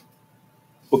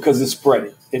 Because it's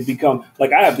spreading. It become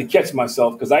like I have to catch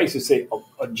myself because I used to say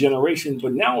a generation,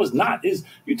 but now it's not.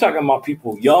 You're talking about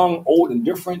people young, old, and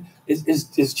different.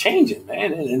 It's changing,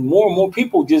 man. And more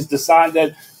people just decide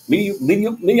that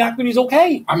mediocrity is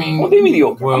okay. I mean, be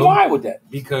mediocre. I'm all right with that.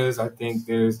 Because I think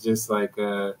there's just like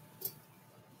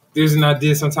there's an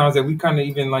idea sometimes that we kind of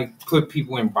even like put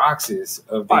people in boxes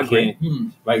of like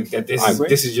that.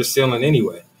 This is your ceiling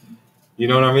anyway. You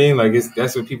know what I mean? Like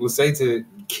that's what people say to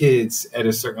kids at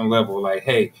a certain level. Like,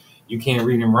 hey, you can't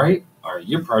read and write, or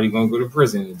you're probably going to go to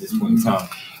prison at this point in time.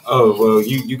 Oh, well,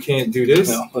 you can't do this.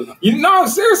 No,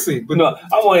 seriously. But no,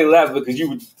 I only laugh because you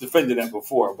were defending that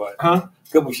before. But a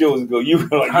couple shows ago, you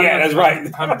were like, that's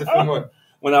right. How to defend what?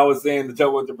 When I was saying to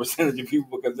tell what the percentage of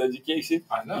people because of education,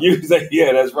 I know. You was like,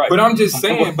 yeah, that's right. But I'm just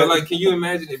saying. But like, can you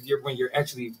imagine when you're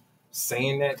actually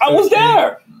saying that? I was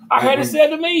there. I had it said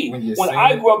to me when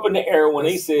I grew up in the era when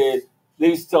they said they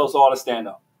used to tell us all to stand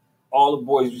up. All the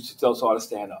boys used to tell us all to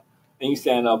stand up, and you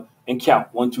stand up and count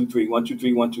 1, 2, 3, 1, 2,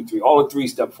 3, 1, 2, 3. All the three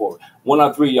step forward. 1 out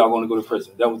of 3 y'all going to go to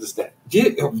prison. That was the stat. Yeah,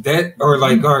 that or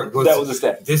like that was the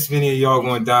stat. This many of y'all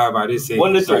going to die by this age.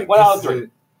 1 to 3. Like, 1 out of 3.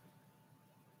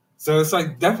 So it's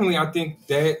like definitely, I think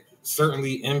that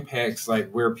certainly impacts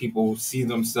like where people see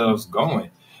themselves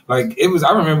going. Like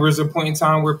I remember it was a point in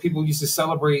time where people used to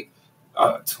celebrate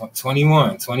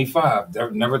 21, 25. They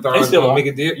never thought I was going to make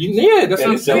a deal. Yeah, that's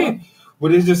what I'm saying.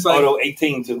 But it's just like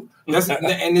 18 too. And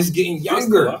it's getting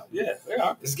younger. Yeah, they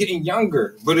are. It's getting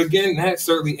younger. But again, that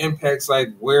certainly impacts like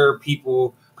where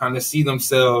people kind of see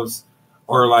themselves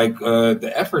or like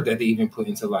the effort that they even put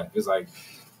into life. It's like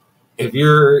if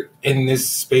you're in this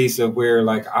space of where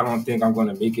like I don't think I'm going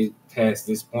to make it past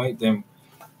this point, then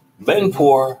been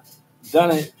poor,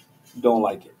 done it, don't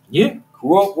like it. Yeah.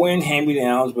 Grew up wearing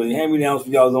hand-me-downs, but hand-me-downs, for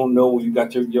y'all don't know, you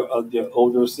got your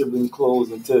older sibling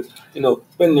clothes until,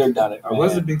 been there, done it. I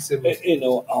was a big sibling.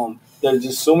 There's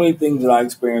just so many things that I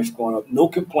experienced growing up. No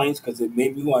complaints because it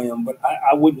made me who I am, but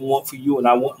I wouldn't want for you and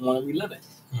I wouldn't want to relive it.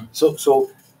 So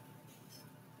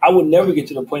I would never get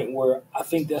to the point where I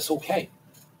think that's okay.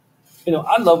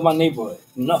 I love my neighborhood.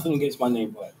 Nothing against my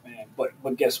neighborhood, man. But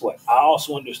guess what? I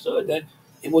also understood that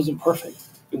it wasn't perfect.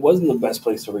 It wasn't the best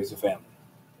place to raise a family.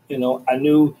 I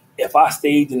knew if I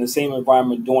stayed in the same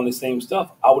environment doing the same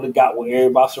stuff, I would have got what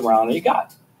everybody surrounding me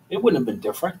got. It wouldn't have been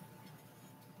different.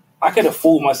 I could have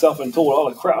fooled myself and told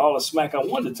all the smack I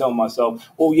wanted to tell myself.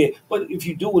 Oh yeah, but if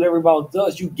you do what everybody else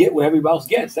does, you get what everybody else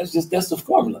gets. That's the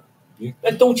formula.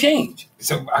 That don't change.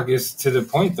 So I guess to the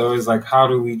point though is like, how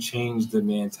do we change the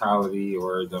mentality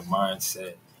or the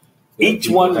mindset? Each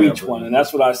one reach one, and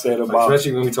that's what I said about.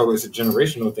 Especially when we talk about it's a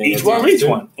generational thing. Each one reach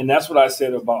one, and that's what I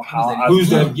said about how. Who's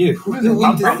that gift?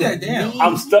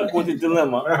 I'm stuck with the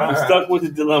dilemma. I'm stuck with the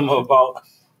dilemma about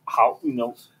how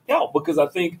because I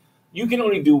think you can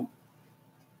only do.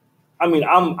 I mean,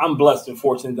 I'm blessed and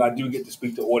fortunate that I do get to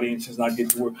speak to audiences and I get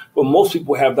to work, but most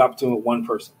people have the opportunity with one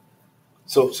person.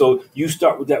 So you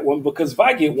start with that one, because if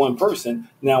I get one person,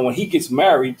 now when he gets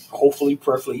married, hopefully,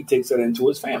 preferably, he takes that into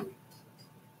his family.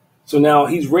 So now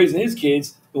he's raising his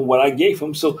kids and what I gave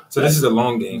him. So this is a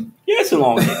long game. Yeah, it's a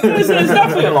long game. It's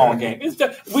definitely a long game.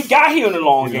 We got here in a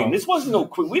long game. This wasn't no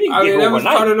quick. We didn't get here overnight.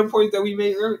 That was part of the point that we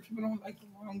made earlier. People don't like the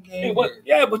long game. But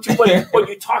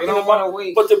you're talking about.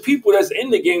 But the people that's in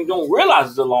the game don't realize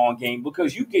it's a long game,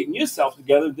 because you getting yourself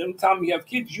together. Then time you have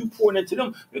kids, you pouring into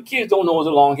them. Your kids don't know it's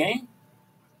a long game.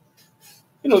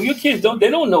 Your kids don't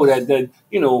know that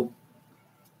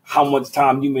how much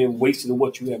time you may have wasted in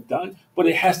what you have done, but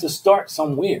it has to start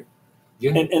somewhere.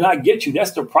 Yeah. And I get you.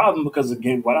 That's the problem, because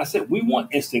again, what I said, we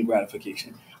want instant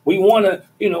gratification. We want to,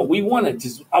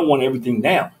 I want everything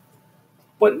now.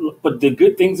 But the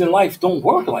good things in life don't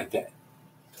work like that.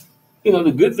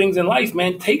 The good things in life,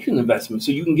 man, take an investment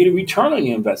so you can get a return on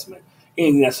your investment.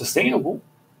 And that's sustainable.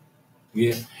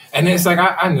 Yeah. And it's like,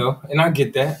 I know, and I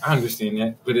get that. I understand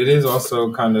that. But it is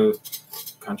also kind of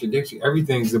contradictory.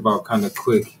 Everything's about kind of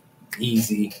quick,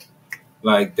 easy.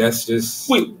 Like, that's just...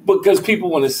 because people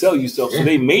want to sell you stuff, so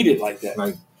they made it like that.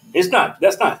 Like, that's not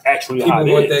actually how it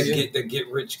is. People want that get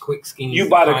rich quick schemes. You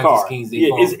buy the car.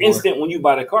 It's instant when you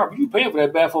buy the car, but you paying for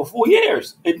that bad for 4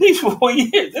 years. At least for 4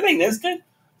 years. That ain't instant.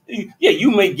 Yeah,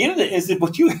 you may get it in instant,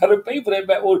 but you got to pay for that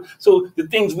bad. So the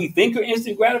things we think are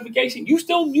instant gratification, you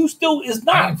still is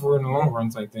not. Paying for it in the long run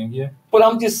type thing, yeah. But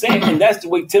I'm just saying, and that's the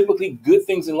way typically good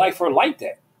things in life are like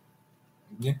that.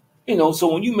 Yeah.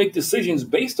 So when you make decisions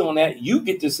based on that, you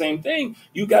get the same thing.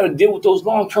 You got to deal with those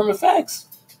long-term effects.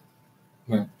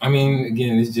 Right. I mean,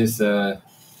 again, it's just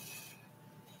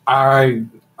I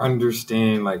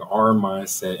understand like our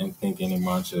mindset and thinking and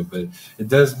mantra, but it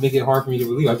does make it hard for me to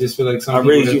believe. I just feel like I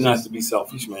raised you not to be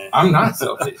selfish, man. I'm not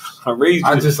selfish. I raised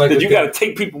you. I just like that you got to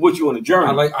take people with you on a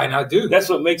journey. I do. That's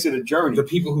what makes it a journey. The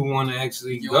people who want to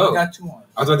actually you go. Only got 2 arms.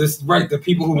 I thought this right. The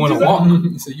people who want to walk.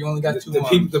 So you only got 2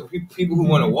 arms. The people who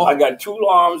want to walk. I got 2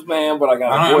 arms, man, but I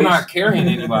got a voice. I'm not carrying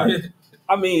anybody.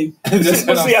 I mean, I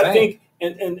think,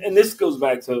 and this goes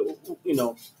back to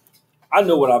I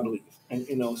know what I believe, and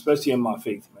especially in my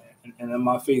faith, man. And in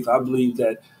my faith, I believe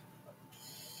that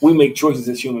we make choices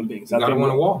as human beings. I think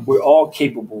we're all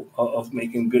capable of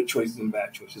making good choices and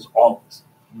bad choices, always.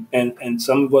 And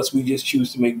some of us, we just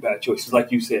choose to make bad choices.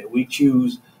 Like you said, we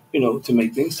choose, to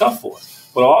make things tough for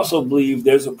us. But I also believe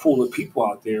there's a pool of people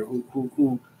out there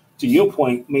who, to your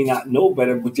point, may not know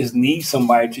better, but just need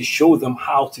somebody to show them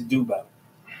how to do better,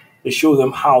 to show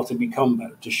them how to become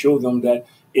better, to show them that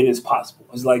it is possible.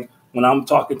 It's like, when I'm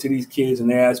talking to these kids and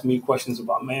they ask me questions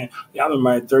about, man, I've been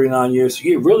married 39 years. So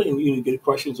really, you get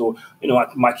questions, or,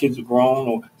 my kids are grown,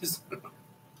 or just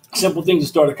simple things to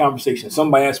start a conversation.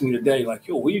 Somebody asked me today, like,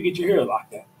 yo, where you get your hair like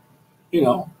that?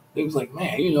 They was like,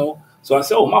 man, So I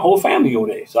said, my whole family over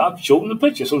there. So I showed them the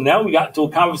picture. So now we got to a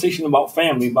conversation about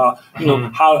family, about,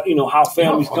 how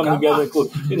families come together.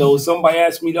 Somebody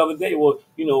asked me the other day, well,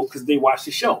 because they watched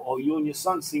the show. Oh, you and your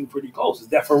son seem pretty close. Is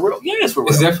that for real? Yeah, it's for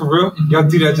real. Is that for real? Y'all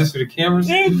do that just for the cameras?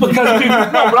 Yeah, because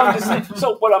but I'm just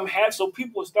saying. So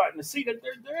people are starting to see that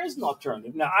there is an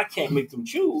alternative. Now, I can't make them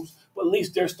choose, but at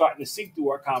least they're starting to see through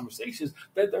our conversations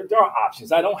that there are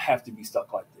options. I don't have to be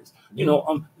stuck like this.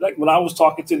 Like when I was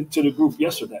talking to the group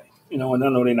yesterday, and I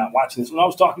know they're not watching this. When I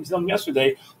was talking to them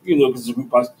yesterday, because the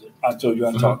group I told you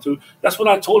I talked to, that's what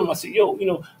I told them. I said,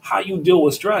 how you deal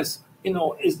with stress,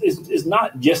 is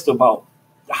not just about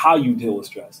how you deal with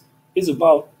stress. It's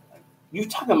about, you're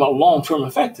talking about long-term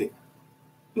effecting.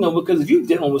 Because if you're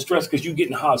dealing with stress because you're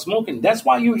getting high smoking, that's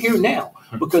why you're here now.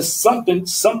 Because something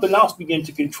else began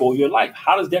to control your life.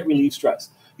 How does that relieve stress?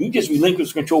 You just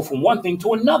relinquish control from one thing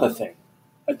to another thing.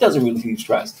 That doesn't relieve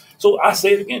stress. So I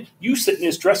say it again. You sitting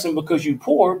there stressing because you're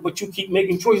poor, but you keep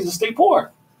making choices to stay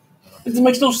poor. It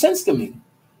makes no sense to me.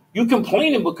 You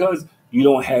complaining because you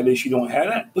don't have this, you don't have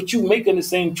that, but you making the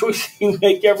same choice you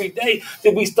make every day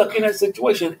to be stuck in that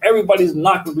situation. Everybody's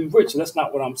not going to be rich, and that's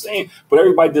not what I'm saying. But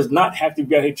everybody does not have to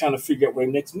be out here trying to figure out where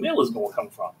the next meal is going to come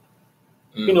from.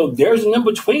 There's an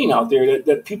in-between out there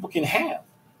that people can have.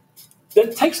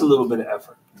 That takes a little bit of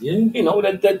effort. Yeah. It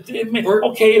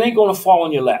ain't going to fall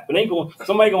on your lap. It ain't going.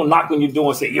 Somebody going to knock on your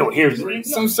door and say, "Yo, here's."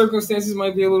 Some circumstances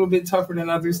might be a little bit tougher than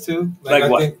others too. Like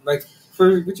what? I think,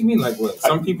 For what you mean, like what?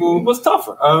 Some people it was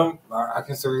tougher. I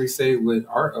can certainly say with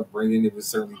our upbringing, it was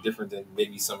certainly different than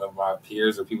maybe some of my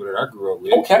peers or people that I grew up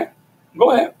with. Okay,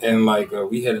 go ahead. And like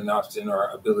we had an option or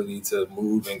ability to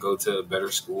move and go to a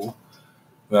better school.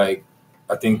 Like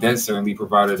I think that certainly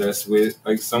provided us with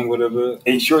like somewhat of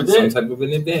some type of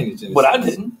an advantage. But I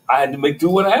didn't. I had to make do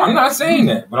what I had. I'm not saying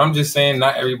that, but I'm just saying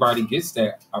not everybody gets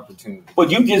that opportunity.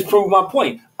 But you just proved my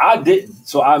point. I didn't,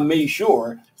 so I made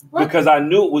sure because I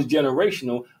knew it was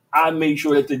generational. I made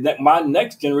sure that my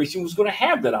next generation was going to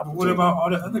have that opportunity. What about all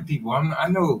the other people? I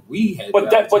know we had. But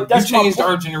that's you changed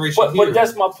our generation. But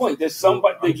that's my point. There's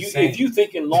somebody that if you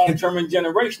think in long term and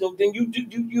generational, then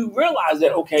you realize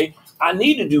that I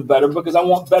need to do better because I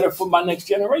want better for my next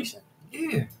generation.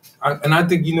 Yeah, and I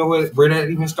think you know where that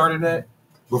even started at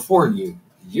before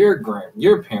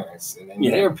your parents, and then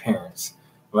their parents.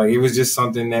 Like it was just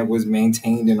something that was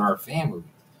maintained in our family.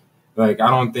 Like I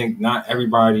don't think not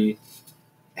everybody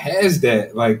has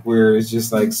that, like where it's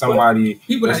just like somebody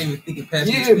people not even thinking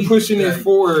past pushing it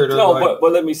forward.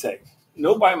 But let me say,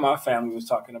 nobody in my family was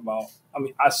talking about. I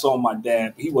mean, I saw my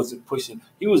dad. He wasn't pushing.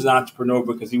 He was an entrepreneur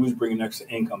because he was bringing extra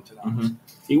income to the house. Mm-hmm.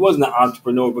 He wasn't an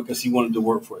entrepreneur because he wanted to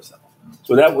work for himself.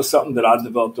 So that was something that I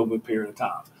developed over a period of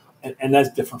time, and that's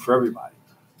different for everybody.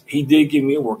 He did give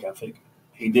me a work ethic.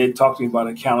 He did talk to me about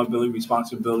accountability,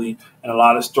 responsibility, and a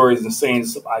lot of stories and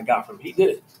sayings I got from him. He did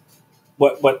it.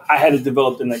 But I had to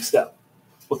develop the next step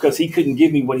because he couldn't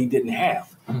give me what he didn't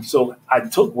have. So I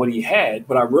took what he had,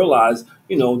 but I realized,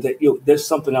 that there's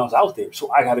something else out there.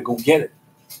 So I got to go get it.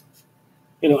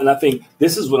 And I think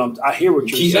this is what I hear what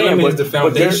you're saying. But, the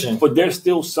foundation. But there's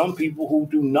still some people who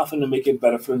do nothing to make it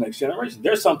better for the next generation.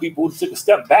 There's some people who took a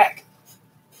step back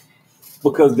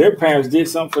because their parents did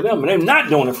something for them and they're not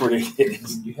doing it for their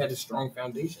kids. You had a strong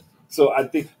foundation. So I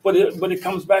think, but it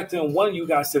comes back to, and one of you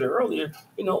guys said it earlier,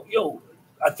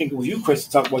 I think it was you, Chris,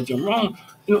 to talk about Jim Rohn.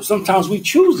 Sometimes we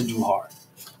choose to do hard.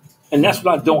 And that's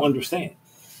what I don't understand.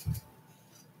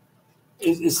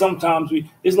 It's sometimes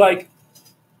it's like,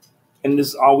 and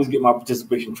this always get my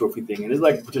participation trophy thing, and it's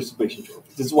like a participation trophy.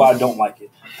 This is why I don't like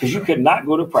it. Because you cannot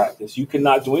go to practice. You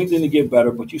cannot do anything to get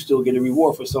better, but you still get a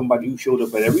reward for somebody who showed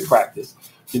up at every practice,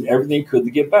 did everything could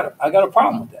to get better. I got a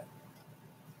problem with that.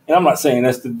 And I'm not saying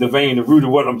that's the vein, the root of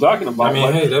what I'm talking about. I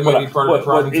mean, that might be part of the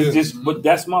problem too. But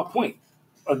that's my point.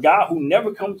 A guy who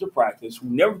never comes to practice, who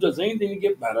never does anything to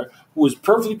get better, who is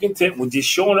perfectly content with just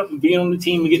showing up and being on the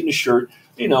team and getting the shirt,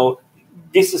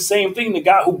 gets the same thing. The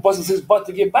guy who busts his butt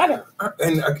to get better.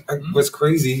 And what's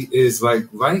crazy is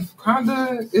like life kind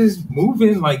of is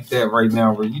moving like that right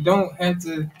now, where you don't have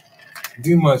to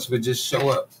do much but just show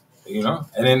up, And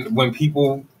then when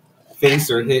people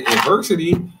face or hit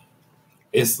adversity,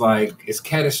 it's like it's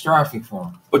catastrophic for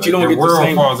them. But you don't get the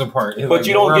same. Falls apart. But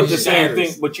you don't get the same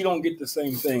thing. But you don't get the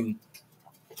same thing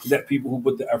that people who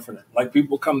put the effort in. Like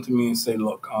people come to me and say,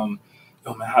 "Look, man,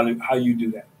 how you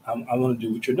do that? I want to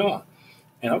do what you're doing."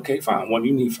 And okay, fine. What do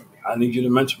you need from me? I need you to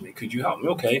mentor me. Could you help me?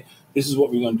 Okay, this is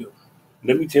what we're gonna do.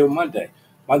 Let me tell you my day.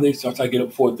 My day starts. I get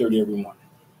up 4:30 every morning.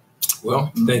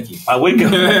 Well, thank you. I wake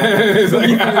up.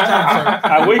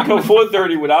 I wake up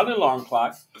 4:30 without an alarm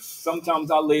clock.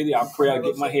 Sometimes I lay there, I pray, I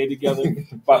get my head together.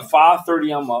 By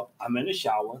 5:30, I'm up. I'm in the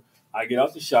shower. I get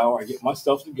out the shower. I get my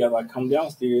stuff together. I come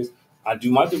downstairs. I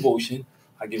do my devotion.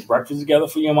 I get breakfast together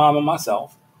for your mom and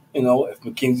myself. If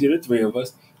Mackenzie, the three of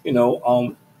us.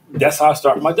 That's how I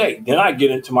start my day. Then I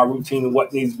get into my routine of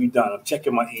what needs to be done. I'm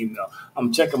checking my email.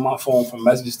 I'm checking my phone for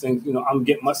messages, things. I'm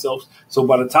getting myself. So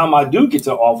by the time I do get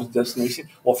to the office destination,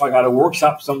 or if I got a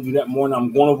workshop, something that morning,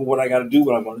 I'm going over what I got to do,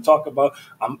 what I'm going to talk about.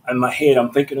 I'm in my head,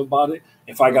 I'm thinking about it.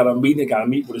 If I got a meeting, I got to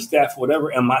meet with the staff or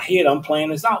whatever. In my head, I'm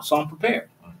planning this out, so I'm prepared.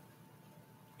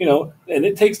 And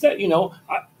it takes that.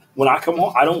 When I come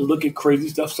home, I don't look at crazy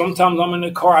stuff. Sometimes I'm in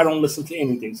the car, I don't listen to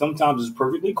anything. Sometimes it's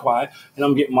perfectly quiet, and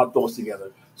I'm getting my thoughts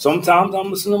together. Sometimes I'm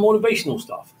listening to motivational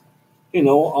stuff.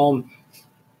 Denzel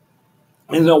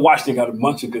Washington got a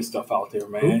bunch of good stuff out there,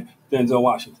 man. Denzel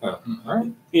Washington. All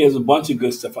right. He has a bunch of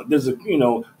good stuff. There's a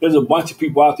bunch of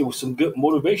people out there with some good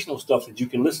motivational stuff that you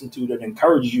can listen to that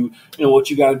encourages you, what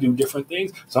you got to do, different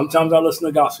things. Sometimes I listen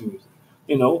to gospel music.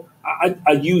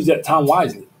 I use that time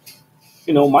wisely.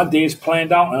 My day is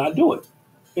planned out and I do it.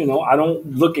 I don't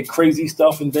look at crazy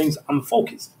stuff and things. I'm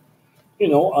focused.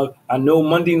 I know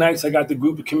Monday nights I got the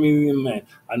group of community and men.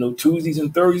 I know Tuesdays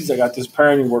and Thursdays I got this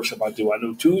parenting workshop I do. I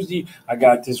know Tuesday I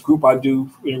got this group I do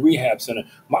in a rehab center.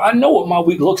 I know what my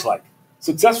week looks like.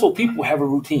 Successful people have a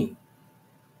routine.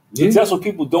 Yeah. Successful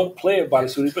people don't play it by the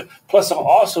suit. Plus, I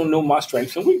also know my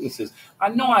strengths and weaknesses. I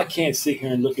know I can't sit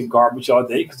here and look at garbage all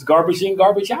day because garbage in,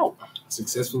 garbage out.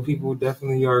 Successful people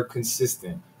definitely are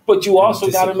consistent. But you also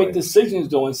got to make decisions,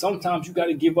 though, and sometimes you got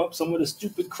to give up some of the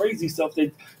stupid, crazy stuff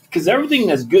because everything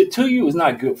that's good to you is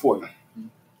not good for you.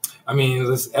 I mean,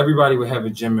 everybody would have a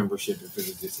gym membership if it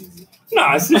was this easy.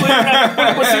 Nah, see,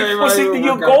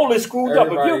 your goal is screwed up.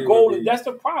 If your goal that's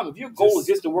the problem. If your goal is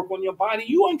just to work on your body,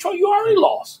 you already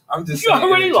lost. I'm just saying,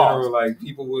 in general, like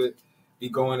people would be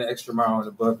going the extra mile and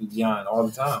above and beyond all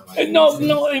the time. Like,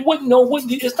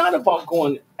 it's not about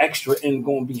going extra and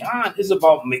going beyond. It's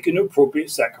about making the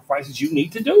appropriate sacrifices you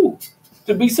need to do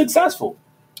to be successful.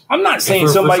 I'm not saying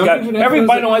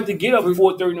everybody don't have to get up at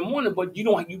 4:30 in the morning, but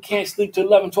you can't sleep till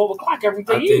 11, 12 o'clock every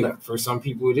day either. For some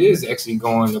people, it is actually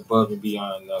going above and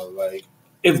beyond, though. Like,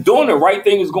 if doing the right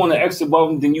thing is going to extra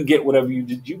above, then you get whatever you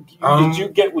did. You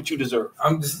get what you deserve.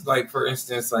 I'm just like, for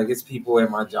instance, like it's people at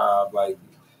my job, like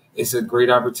it's a great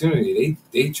opportunity.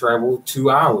 They travel 2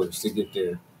 hours to get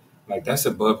there. Like that's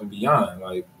above and beyond.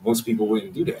 Like most people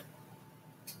wouldn't do that.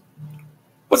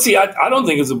 But see, I don't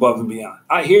think it's above and beyond.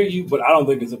 I hear you, but I don't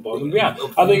think it's above and beyond.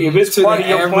 I think if it's part of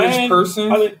your plan, person,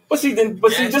 this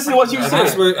is what you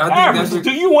said. Average.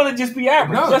 Do you want to just be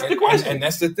average? No, that's the question. And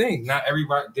that's the thing. Not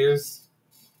everybody's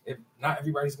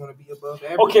going to be above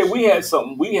average. Okay, we had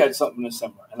something this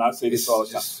summer, and I say this all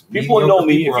the time. People know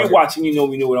me. If you're watching, you know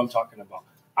what I'm talking about.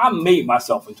 I made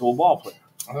myself into a ball player.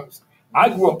 I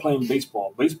grew up playing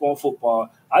baseball, football.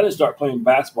 I didn't start playing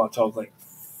basketball until I was like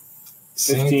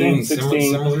 15,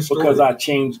 16, because I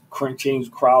changed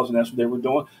crowds, and that's what they were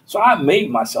doing. So I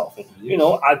made myself.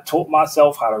 I taught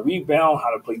myself how to rebound, how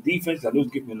to play defense. I knew to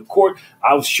get me in the court.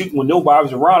 I was shooting when nobody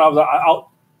was around. I was out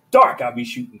dark. I'd be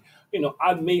shooting.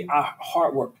 I made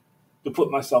hard work to put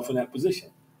myself in that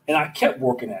position, and I kept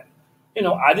working at it.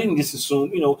 I didn't just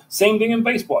assume. Same thing in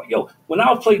baseball. When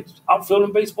I played outfield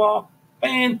in baseball,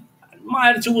 man.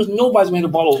 My attitude was nobody's made a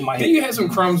ball over my head. You had some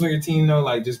crumbs on your team, though,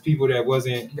 like just people that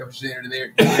wasn't. There.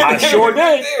 I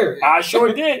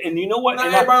sure did. And you know what?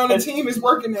 Not everybody on the team is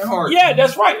working that hard. Yeah,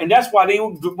 that's right. And that's why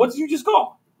what did you just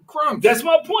call? Crumbs. That's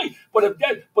my point. But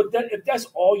if that's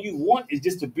all you want is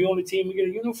just to be on the team and get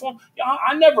a uniform,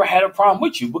 I never had a problem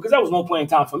with you because that was no playing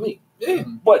time for me. Yeah.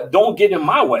 But don't get in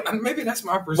my way. And maybe that's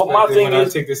my perspective. But my thing is,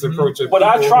 I take this approach. But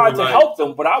I tried to help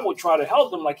them. But I would try to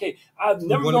help them. Like, hey, I've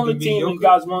never been on the team and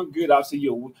guys weren't good. I say,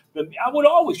 I would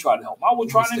always try to help them. I would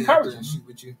try to encourage them.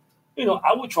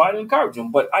 I would try to encourage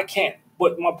them, but I can't.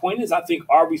 But my point is, I think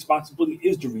our responsibility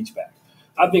is to reach back.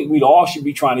 I think we all should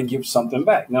be trying to give something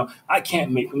back. Now, I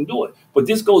can't make them do it. But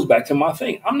this goes back to my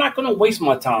thing. I'm not going to waste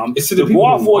my time to go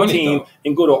out for a team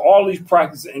and go to all these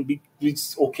practices and be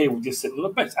okay with just sitting on the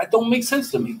bench. That don't make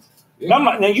sense to me. Yeah.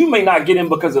 Now, you may not get in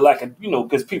because of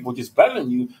because people are just better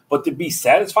than you, but to be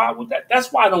satisfied with that,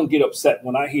 that's why I don't get upset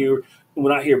when I hear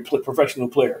professional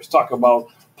players talk about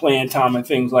playing time and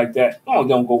things like that. Don't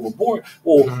go overboard.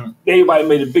 Well, everybody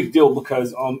made a big deal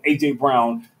because A.J.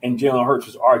 Brown and Jalen Hurts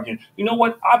was arguing. You know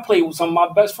what? I played with some of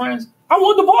my best friends. I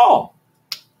want the ball.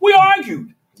 We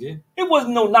argued. Yeah. It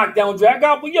wasn't no knockdown, drag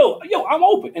out, but I'm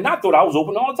open. And I thought I was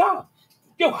open all the time.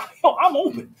 I'm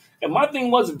open. And my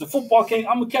thing was, if the football came,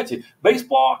 I'm going to catch it.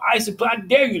 Baseball, I used to play. I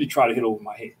dare you to try to hit over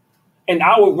my head. And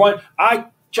I would run. I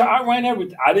ran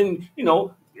everything. I didn't,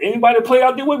 anybody that played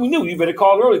out there with me knew you better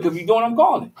call early because if you don't, I'm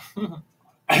calling it.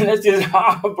 And that's just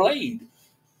how I played.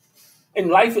 In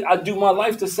life, I do my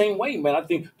life the same way, man. I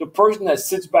think the person that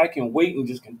sits back and wait and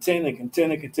just contend,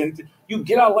 you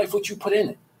get out of life what you put in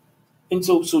it. And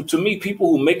so to me, people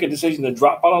who make a decision to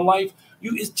drop out of life,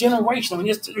 it's generational.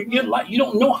 You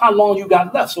don't know how long you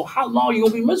got left. So how long are you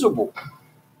going to be miserable?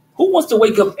 Who wants to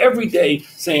wake up every day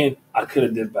saying, I could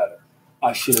have did better?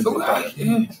 I should have did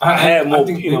better. I had more.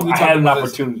 I had an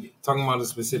opportunity. Talking about a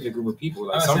specific group of people.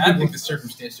 Like I think the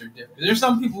circumstances are different. There's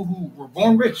some people who were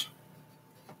born rich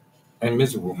and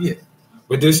miserable. Yeah,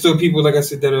 but there's still people, like I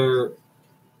said, that are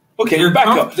back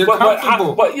up. They're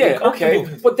comfortable.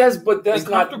 But that's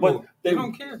not. But they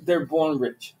don't care. They're born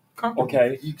rich.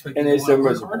 Okay, and they're still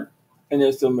miserable. And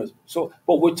they're still miserable. So,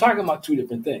 but we're talking about two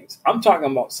different things. I'm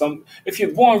talking about if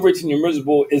you're born rich and you're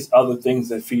miserable, it's other things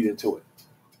that feed into it.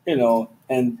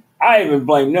 And I even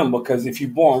blame them because if you're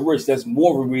born rich, that's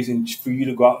more of a reason for you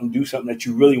to go out and do something that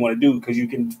you really want to do because you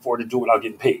can afford to do it without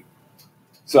getting paid.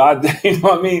 So you know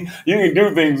what I mean? You can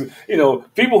do things,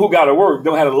 people who got to work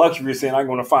don't have the luxury of saying, I'm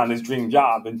going to find this dream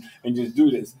job and just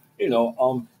do this.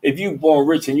 If you're born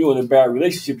rich and you're in a bad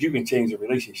relationship, you can change the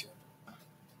relationship.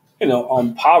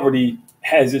 Poverty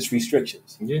has its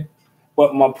restrictions. Yeah.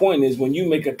 But my point is when you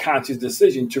make a conscious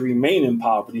decision to remain in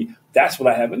poverty, that's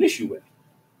what I have an issue with.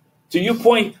 To your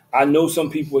point, I know some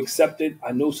people accept it.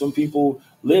 I know some people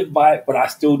live by it, but I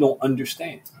still don't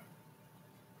understand.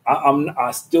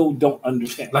 I still don't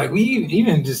understand. Like we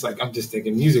even just like I'm just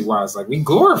thinking music wise, like we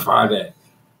glorify that.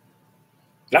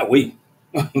 Not we.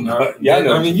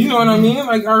 Yeah, I mean, you know what I mean?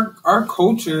 Like our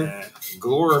culture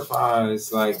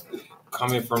glorifies like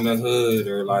coming from the hood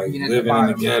or like living in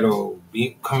the ghetto,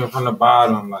 coming from the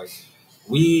bottom. Like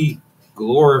we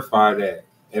glorify that,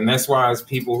 and that's why it's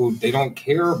people who they don't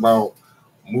care about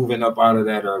moving up out of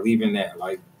that or leaving that.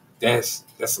 Like that's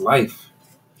life.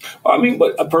 I mean,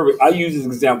 but perfect. I use this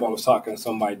example. I was talking to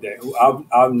somebody that who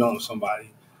I've known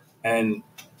somebody, and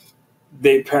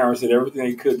their parents did everything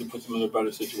they could to put them in a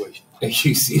better situation. And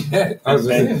you see that?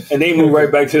 And they moved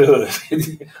right back to the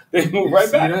hood. They moved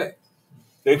right back. That?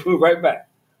 They moved right back.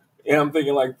 And I'm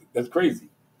thinking, like, that's crazy.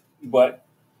 But,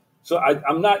 so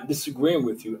I'm not disagreeing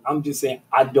with you. I'm just saying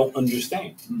I don't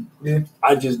understand. Yeah.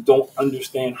 I just don't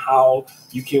understand how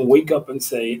you can wake up and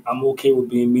say, I'm okay with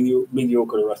being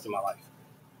mediocre the rest of my life.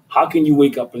 How can you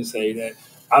wake up and say that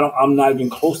I'm not even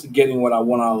close to getting what I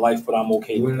want out of life, but I'm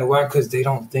okay with it? You know why? Because they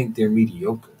don't think they're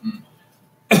mediocre.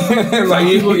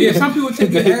 Some people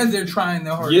take it as they're trying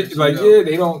their hardest.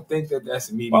 They don't think that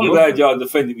that's mediocre. I'm glad y'all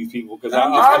defended these people because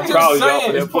I'm proud of y'all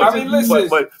for that. I mean, listen,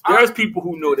 but there's people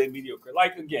who know they're mediocre.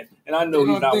 Like again, and I know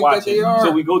he's not watching.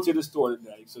 So we go to the store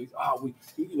today. So we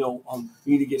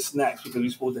need to get snacks because we're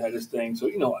supposed to have this thing. So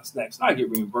snacks, and I get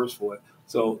reimbursed for it.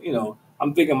 So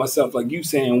I'm thinking to myself like you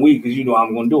saying we because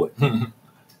I'm going to do it.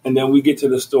 And then we get to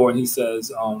the store and he says,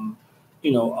 yo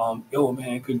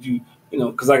man, could you?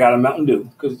 Because I got a Mountain Dew.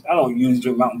 Because I don't usually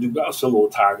drink Mountain Dew, but I was a little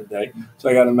tired today. So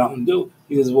I got a Mountain Dew.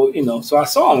 He says, well, so I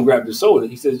saw him grab the soda.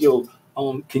 He says, yo,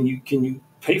 can you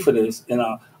pay for this? And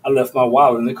I left my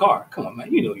wallet in the car. Come on,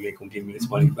 man. You ain't going to give me this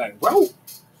money back, bro.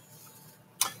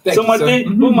 So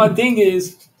my thing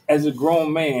is, as a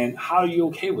grown man, how are you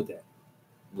okay with that?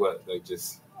 What? Like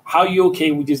just... How are you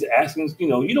okay with just asking, you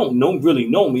don't really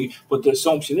know me, but the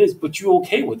assumption is, but you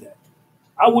okay with that?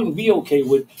 I wouldn't be okay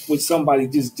with somebody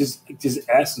just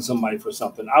asking somebody for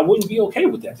something. I wouldn't be okay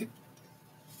with that.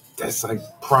 That's like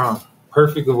prime.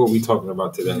 Perfect of what we're talking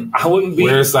about today. I wouldn't be.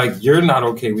 Where it's like, you're not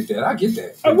okay with that. I get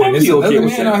that. I wouldn't be okay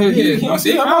with that. Out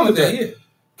here, I'm with that. Yeah.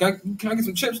 Can I get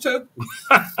some chips too?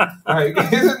 Like,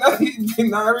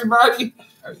 not everybody.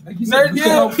 Like you said, we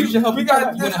should help. We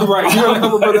got this right. You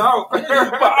help a brother out. But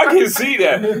I can see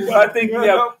that. But I think,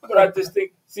 but I just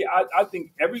think. See, I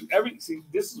think every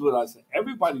this is what I say.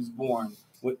 Everybody's born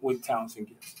with talents and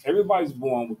gifts. Everybody's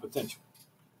born with potential.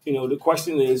 The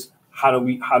question is, how do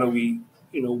we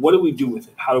what do we do with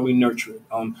it? How do we nurture it?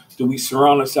 Do we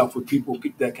surround ourselves with people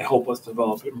that can help us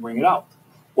develop it and bring it out?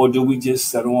 Or do we just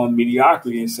settle on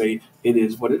mediocrity and say it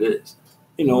is what it is?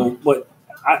 But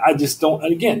I just don't.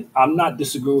 And again, I'm not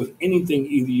disagreeing with anything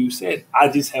either you said. I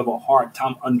just have a hard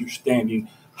time understanding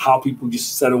how people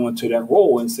just settle into that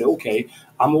role and say, okay,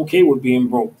 I'm okay with being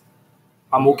broke.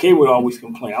 I'm okay with always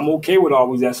complaining. I'm okay with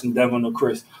always asking Devin or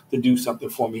Chris to do something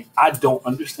for me. I don't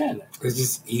understand that. It's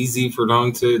just easy for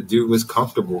them to do what's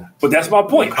comfortable. But that's my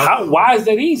point. Why is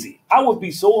that easy? I would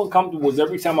be so uncomfortable as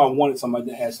every time I wanted somebody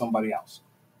to have somebody else.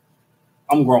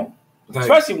 I'm grown. Like,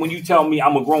 especially when you tell me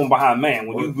I'm a grown behind man.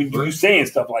 When you saying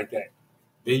stuff like that.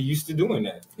 They're used to doing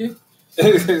that. Yeah.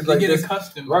 They get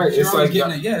accustomed. Right. It's like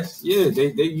getting a yes. Yeah,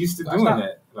 they used to doing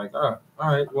that. Like, all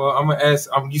right, well, I'm gonna ask.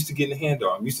 I'm used to getting a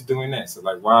handoff. I'm used to doing that. So,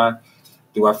 like, why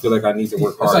do I feel like I need to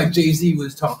work hard? It's like Jay-Z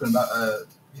was talking about,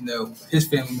 his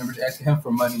family members asking him for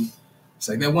money. It's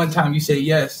like that one time you say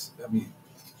yes. I mean,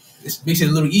 it makes it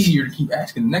a little easier to keep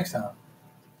asking the next time.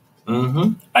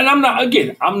 Mm-hmm.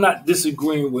 And I'm not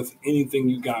disagreeing with anything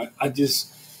you got. I'm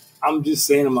just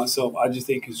saying to myself, I just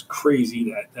think it's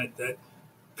crazy that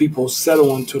people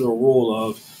settle into the role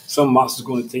of somebody else is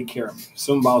going to take care of me.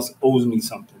 Somebody else owes me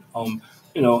something. I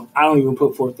don't even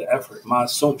put forth the effort. My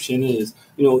assumption is,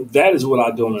 that is what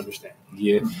I don't understand.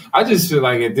 Yeah. I just feel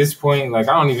like at this point, like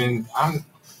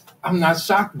I'm not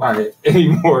shocked by it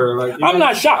anymore. Like I'm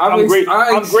not shocked.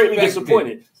 I'm greatly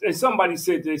disappointed. And somebody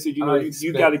said,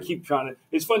 you got to keep trying to.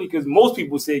 It's funny because most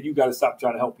people said you got to stop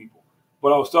trying to help people.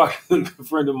 But I was talking to a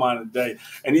friend of mine today,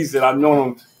 and he said, I've known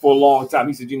him for a long time.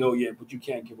 He said, but you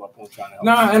can't give up on trying to help.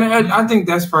 No, and I think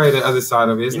that's probably the other side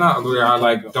of it. It's not where I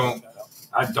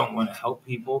don't want to help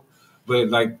people. But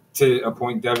like to a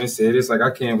point Devin said, it's like I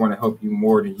can't want to help you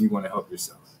more than you want to help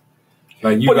yourself.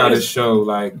 Like you got to show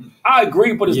like. I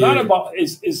agree, but it's not about,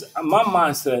 it's my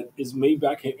mindset is maybe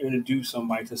I can introduce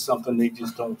somebody to something they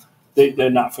just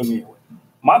they're not familiar with.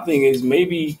 My thing is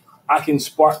maybe I can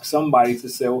spark somebody to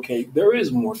say, okay, there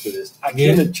is more to this. I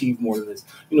can achieve more to this.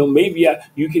 Maybe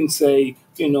you can say,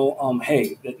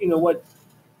 hey, what?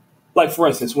 Like for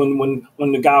instance, when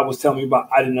the guy was telling me about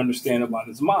I didn't understand about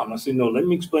his mom, I said, no, let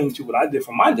me explain to you what I did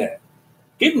for my dad.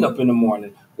 getting up in the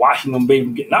morning, washing them,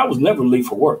 bathing, getting. I was never late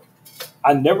for work.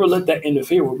 I never let that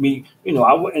interfere with me.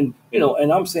 I wouldn't,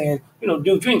 and I'm saying, dude,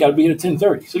 you ain't got to be here at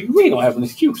 10:30. So you really don't have an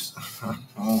excuse.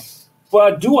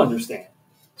 But I do understand.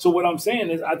 So what I'm saying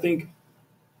is I think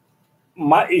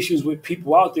my issues with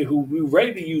people out there who we're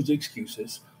ready to use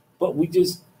excuses, but we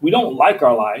don't like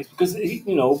our lives because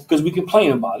we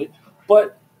complain about it,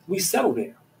 but we settle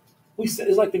there.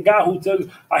 It's like the guy who tells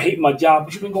you, I hate my job,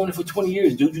 but you've been going there for 20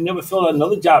 years, dude. You never filled out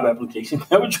another job application,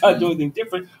 never tried to do anything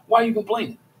different. Why are you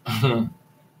complaining?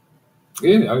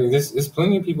 Yeah, I mean, there's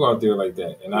plenty of people out there like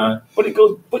that, But it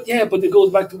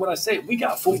goes back to what I said. We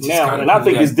got folk now, and I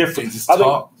think it's different.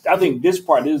 I think this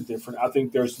part is different. I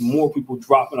think there's more people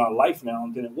dropping out of life now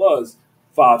than it was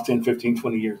 5, 10, 15,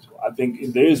 20 years ago. I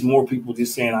think there is more people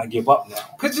just saying, I give up now.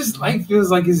 Because just life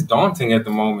feels like it's daunting at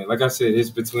the moment. Like I said,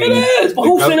 it's between... It is, but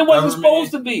who said it wasn't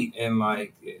supposed to be? And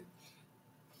like...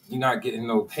 You're not getting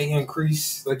no pay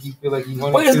increase like you feel like you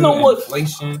want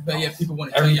inflation. But yeah, people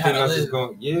want to tell you how to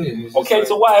live. Okay,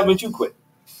 so why haven't you quit?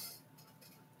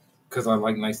 Because I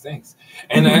like nice things.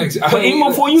 And but even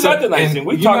before you got the nice thing,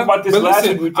 we talked about this last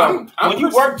week. When you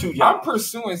work 2 jobs, I'm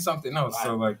pursuing something else.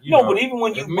 So like, but even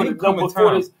when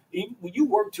you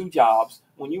worked 2 jobs,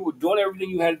 when you were doing everything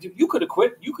you had to do, you could have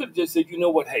quit. You could have just said, you know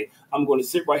what, hey, I'm going to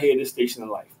sit right here at this station in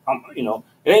life. It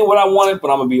ain't what I wanted,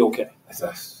 but I'm gonna be okay.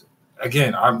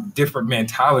 Again, I'm different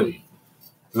mentality.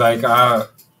 Like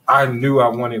I knew I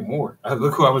wanted more.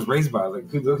 Look who I was raised by. Like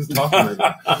who's talking right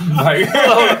now? Like,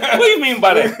 what do you mean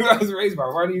by that? Who I was raised by.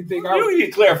 Why do you think you need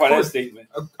to clarify that statement?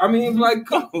 I mean, like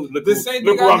the same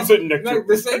thing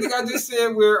I just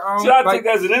said. Where should I take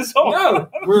that as an insult? No,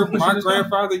 where my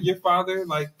grandfather, your father,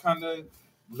 like kind of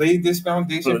laid this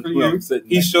foundation for you.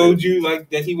 He showed you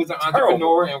like that he was an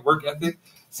entrepreneur and work ethic.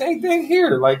 Same thing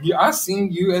here. Like I seen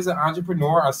you as an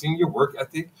entrepreneur. I seen your work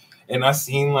ethic, and I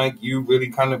seen like you really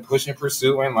kind of push and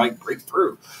pursue and like break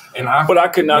through. But I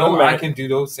could not imagine I can do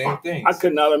those same things. I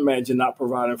could not imagine not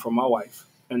providing for my wife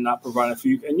and not providing for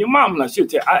you. And your mom, I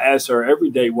ask her every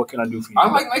day, what can I do for you? I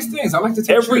like nice things. I like to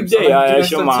take every trips. day. I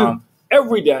ask your mom.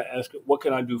 Every day I ask her, what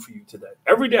can I do for you today?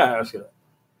 Every day I ask her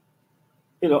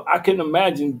that. I couldn't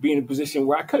imagine being in a position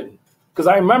where I couldn't. Because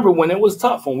I remember when it was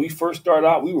tough, when we first started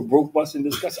out, we were broke, busting,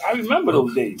 discussing. I remember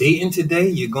those days. Dating today,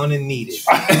 you're going to need it.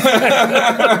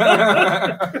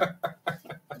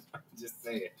 Just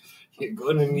saying. You're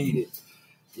going to need it.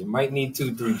 You might need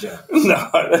 2, 3 jobs. No,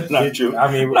 that's not true.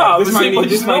 I mean, no, this might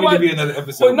need to be another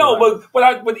episode.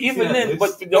 But even then,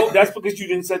 that's because you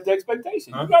didn't set the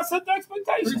expectation. You got to set the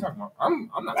expectation. What are you talking about? I'm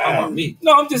not talking about me.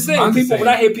 No, I'm just saying. When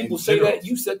I hear people say that,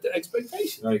 you set the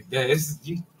expectation. Like,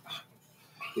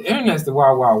 the internet's the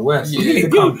wild, wild west. You need to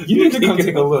come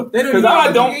take a look. Because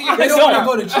I don't want to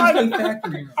go to Cheesecake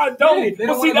Factory. I don't. They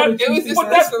don't want to go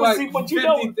to But you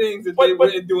know, 50 things that they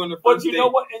wouldn't do in the first But you know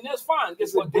what? And that's fine.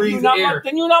 Guess what? Then you're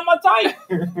Then not my type.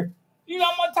 You're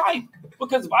not my type.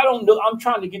 Because if I don't know, I'm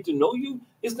trying to get to know you.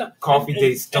 It's not coffee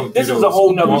dates. This is a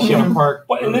whole nother show.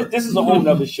 But this is a whole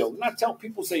nother show. And I tell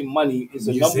people say money is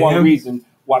the number one reason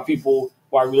why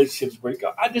relationships break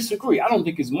up. I disagree. I don't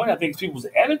think it's money. I think it's people's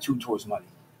attitude towards money.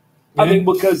 I think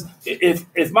because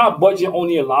if my budget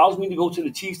only allows me to go to the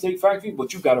Cheesecake Factory,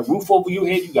 but you got a roof over your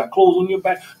head, you got clothes on your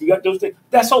back, you got those things,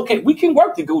 that's okay. We can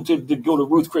work to go to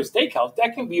Ruth's Chris Steakhouse.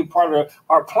 That can be a part of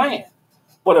our plan.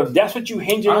 But if that's what you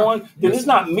hinging on, then it's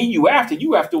not me you after.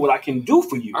 You after what I can do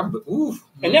for you.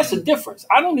 And that's the difference.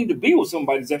 I don't need to be with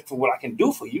somebody that's for what I can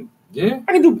do for you. Yeah.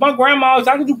 I can do my grandma's.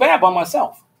 I can do bad by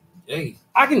myself. Hey.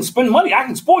 I can spend money. I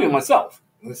can spoil myself.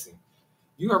 Listen.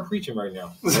 You are preaching right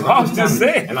now. I'm just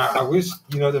saying. And I wish,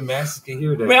 the masses could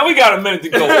hear that. Man, we got a minute to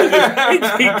go.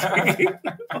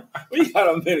 We got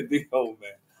a minute to go,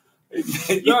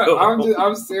 man.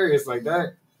 I'm serious. Like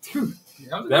that. Dude,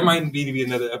 that might need to be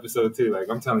another episode too. Like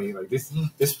I'm telling you, like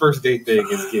this first date thing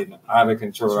is getting out of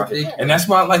control. And that's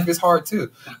why life is hard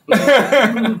too.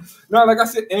 No, like I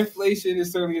said, inflation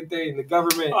is certainly a thing. The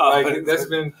government, that's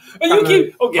been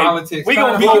politics. We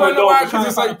gonna blow it over because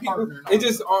it's like people. It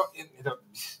just all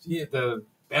the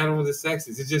battle of the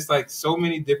sexes. It's just like so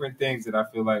many different things that I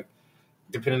feel like,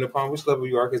 depending upon which level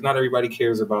you are, because not everybody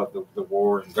cares about the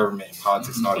war and government and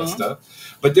politics and all that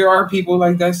stuff. But there are people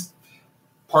like that's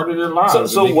part of their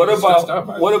lives. So what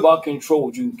about control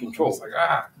what you can control? It's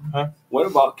like, What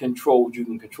about control what you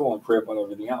can control and pray about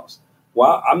everything else?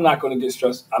 Well, I'm not going to get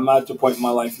stressed. I'm at the point in my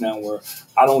life now where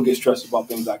I don't get stressed about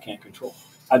things I can't control.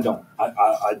 I don't.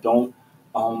 I don't.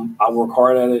 I work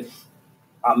hard at it.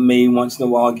 I may once in a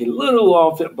while get a little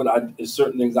off it, but there's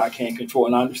certain things I can't control,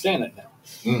 and I understand that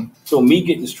now. So me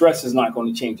getting stressed is not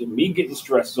going to change it. Me getting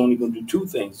stressed is only going to do 2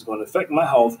 things. It's going to affect my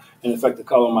health and affect the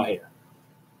color of my hair.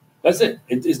 That's it.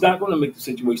 It's not going to make the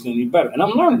situation any better. And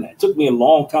I'm learning that. It took me a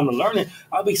long time to learn it.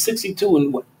 I'll be 62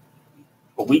 in what,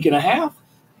 a week and a half?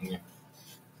 Yeah.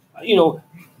 You know,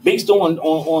 based on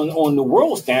the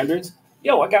world standards,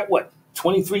 I got what,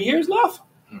 23 years left?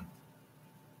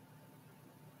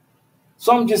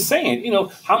 So I'm just saying,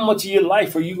 how much of your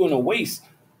life are you going to waste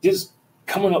just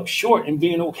coming up short and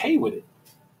being okay with it?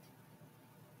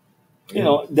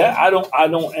 That I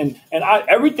don't, and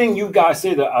everything you guys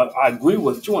say that I agree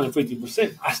with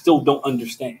 250%. I still don't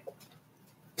understand.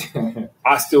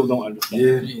 I still don't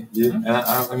understand. Yeah. And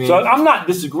I mean, so I'm not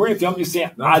disagreeing with you. I'm just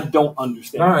saying I don't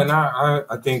understand. No, and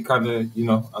I think kind of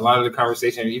a lot of the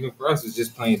conversation, even for us, is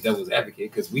just playing devil's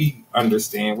advocate because we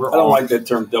understand. I don't like that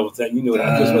term, devil's advocate. You know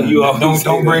that.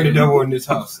 Don't bring the devil in this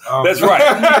house. That's right.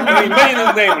 I mean, man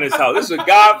his name in this house. This is a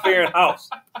God-fearing house.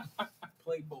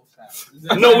 Play both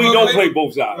sides. No, we don't play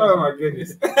both sides. Oh my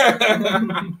goodness.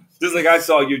 Just like I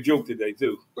saw your joke today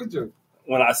too. What joke?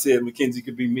 When I said Mackenzie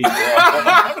could be me.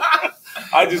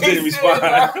 I just didn't respond.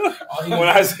 When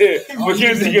I said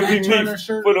Mackenzie could be me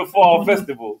for the fall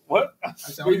festival. What? I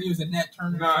said, all you need is a Nat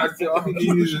Turner. No, I said all he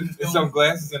needs is some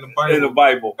glasses and a Bible. In the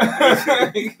Bible.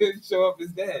 He could show up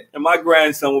his dad. And my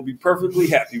grandson will be perfectly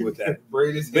happy with that.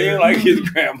 Braid his hair. Being like his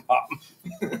grandpa.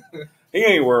 He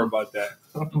ain't worried about that.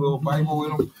 A little Bible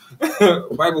with him.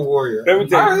 Bible warrior. Let me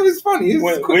tell you, it was funny.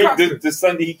 The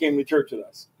Sunday he came to church with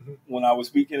us. When I was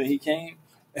speaking and he came.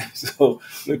 So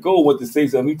Nicole went to say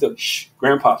something. He took,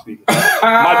 Grandpa speaking.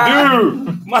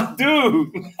 My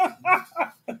dude.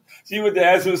 She went to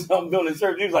ask him something during the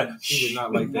church. He was like, she did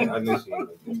not like that. I know she didn't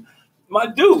like that. My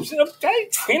dude. She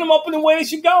said, train him up in the way they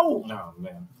should go. No,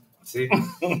 man. See?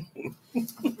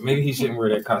 Maybe he shouldn't wear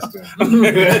that costume.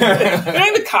 It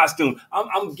ain't a costume.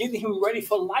 I'm getting him ready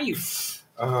for life.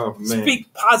 Oh, man.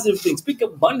 Speak positive things. Speak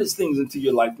abundance things into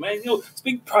your life, man.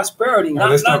 Speak prosperity. He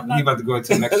about to go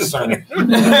into the next sermon.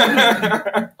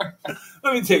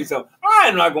 Let me tell you something. I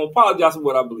am not going to apologize for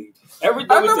what I believe.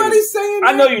 Nobody's saying that.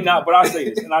 I know you're not, but I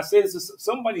say this. And I say this.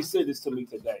 Somebody said this to me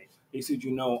today. They said,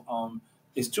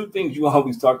 it's two things you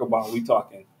always talk about when we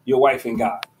talking. Your wife and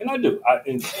God. And I do. Why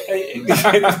is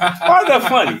that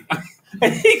funny?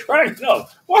 And he cracked up.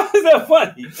 Why is that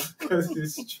funny? Because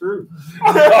it's true.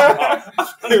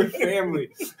 Family.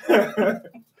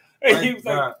 And he was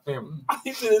like, family.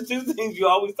 He said, there's two things you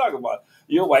always talk about.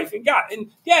 Your wife and God. And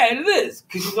yeah, it is.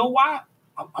 Because you know why?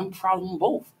 I'm proud of them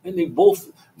both. And they both,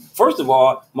 first of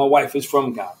all, my wife is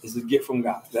from God. It's a gift from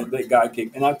God. That God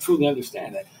gave. And I truly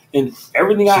understand that. And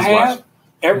everything I have,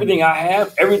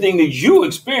 everything that you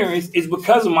experience is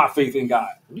because of my faith in God.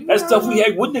 That stuff we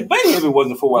had wouldn't have been here if it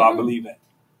wasn't for what I believe in.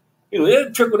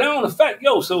 It trickle down effect.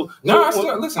 Listen,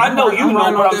 I know you know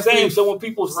what I'm saying. So when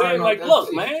people say, like,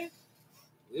 look, man.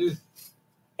 Yeah.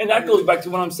 And that goes back to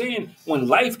what I'm saying. When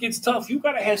life gets tough, you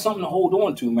got to have something to hold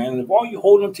on to, man. And if all you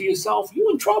hold on to yourself,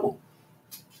 you're in trouble.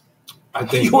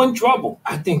 You're in trouble.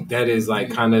 I think that is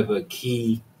like kind of a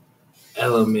key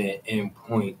element and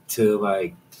point to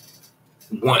like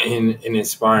wanting and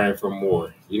inspiring for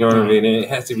more. You know what I mean? It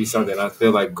has to be something I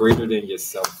feel like greater than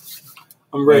yourself.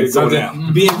 I'm ready to go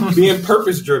down. Being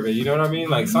purpose driven, you know what I mean?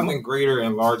 Like something greater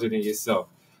and larger than yourself.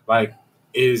 Like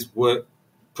is what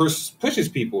pushes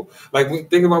people. Like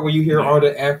think about when you hear all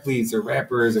the athletes or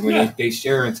rappers and when they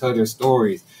share and tell their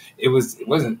stories. It was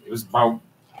about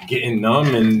getting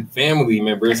them and family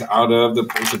members out of the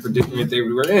predicament they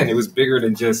were in. It was bigger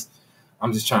than just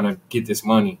I'm just trying to get this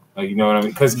money. Like, you know what I mean?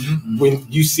 Because when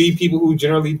you see people who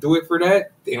generally do it for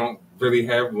that, they don't really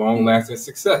have long-lasting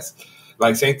success.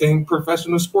 Like, same thing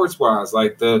professional sports-wise.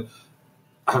 Like,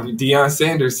 Deion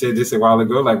Sanders said this a while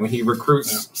ago. Like, when he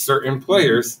recruits certain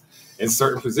players in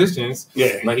certain positions,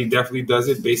 like, he definitely does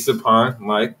it based upon,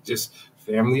 like, just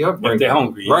family upbringing. If they're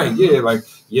hungry. Right,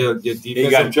 your defense. He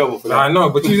got in trouble for that. I know,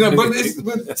 but a defensive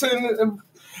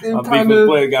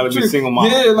player got to be single mom.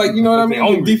 Yeah, like, you know what I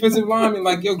mean? The defensive lineman,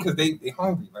 like, because they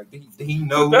hungry. Like, he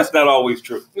knows. That's not always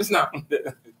true. It's not.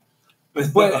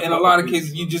 But in a lot of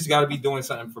cases, you just got to be doing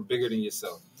something for bigger than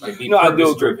yourself. Like, I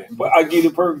do agree. But I give you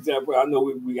a perfect example. I know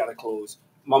we got to close.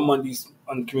 My Mondays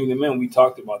on Community Men, we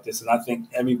talked about this, and I think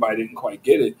everybody didn't quite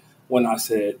get it when I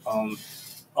said,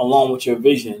 along with your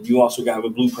vision, you also got to have a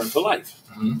blueprint for life.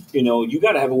 Mm-hmm. You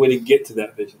got to have a way to get to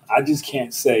that vision. I just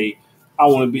can't say, I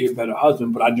want to be a better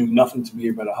husband, but I do nothing to be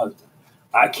a better husband.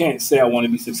 I can't say I want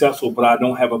to be successful, but I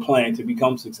don't have a plan to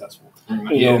become successful.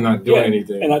 Not doing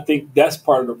anything. And I think that's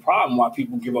part of the problem why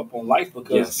people give up on life,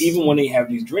 because even when they have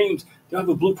these dreams, they don't have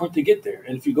a blueprint to get there.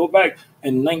 And if you go back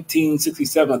in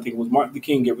 1967, I think it was Martin Luther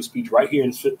King gave a speech right here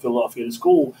in Philadelphia in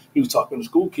school. He was talking to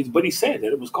school kids, but he said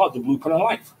that it was called the Blueprint of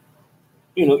Life.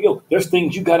 There's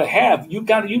things you got to have. You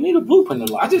need a blueprint in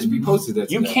life. I just reposted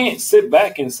that. You can't sit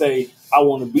back and say, I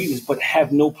want to be this, but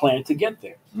have no plan to get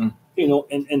there. Mm.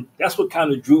 And that's what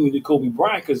kind of drew me to Kobe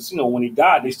Bryant, because, when he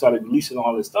died, they started releasing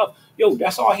all this stuff.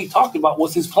 That's all he talked about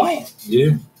was his plan.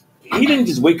 Yeah. He didn't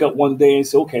just wake up one day and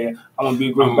say, okay, I'm going to be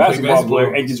a great basketball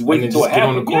player and just wait until it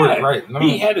happened. Right. No.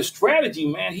 He had a strategy,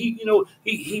 man. He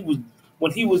was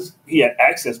when he had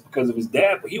access because of his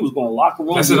dad, but he was going to locker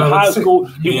rooms in high school.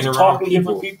 He was talking to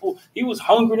different people. He was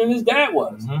hungrier than his dad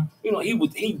was. Mm-hmm.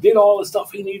 He did all the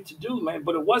stuff he needed to do, man.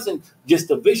 But it wasn't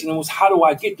just a vision. It was, how do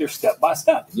I get there step by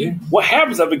step? Yeah. What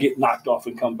happens if I get knocked off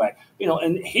and come back?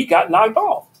 And he got knocked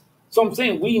off. So I'm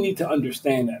saying we need to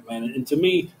understand that, man. And to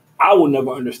me, I will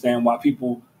never understand why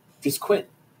people just quit.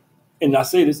 And I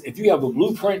say this, if you have a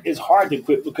blueprint, it's hard to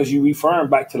quit because you're referring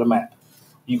back to the map.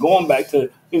 You're going back to,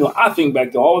 I think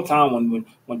back to all the time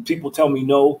when people tell me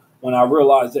no, when I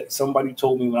realized that somebody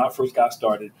told me when I first got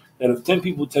started that if 10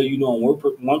 people tell you no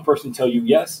and one person tell you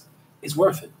yes, it's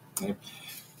worth it.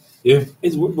 Yeah.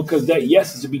 It's because that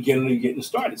yes is the beginning of getting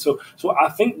started. So I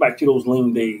think back to those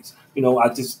lean days.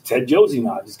 I just, Ted Josie and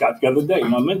I just got together today,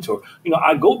 my mentor.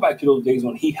 I go back to those days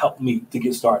when he helped me to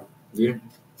get started. Yeah.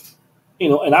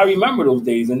 And I remember those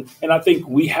days, and I think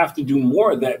we have to do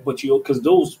more of that. But because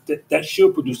that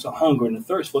should produce a hunger and a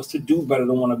thirst for us to do better,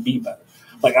 to want to be better.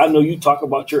 Like I know you talk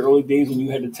about your early days when you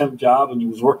had the temp job and you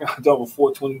was working on job of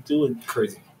 422 and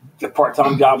crazy the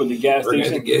part-time job at the gas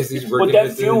station. But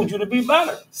that fueled you to be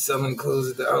better. Selling clothes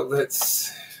at the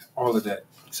outlets, all of that.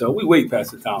 So we way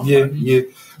past the time. Yeah, right? Yeah.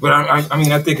 But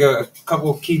I think a couple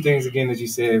of key things again that you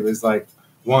said was like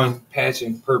one,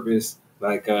 passion, purpose.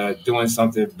 Like doing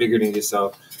something bigger than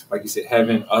yourself, like you said,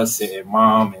 having us and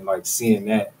mom and like seeing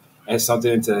that as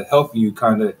something to help you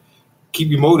kind of keep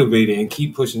you motivated and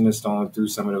keep pushing the stone through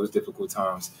some of those difficult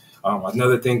times.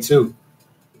 Another thing too,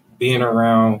 being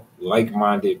around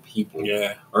like-minded people,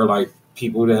 or like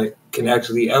people that can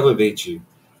actually elevate you,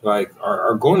 like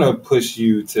are going to push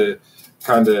you to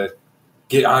kind of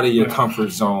get out of your comfort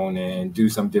zone and do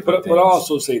some different things. But I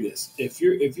also say this: if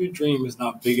your dream is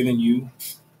not bigger than you,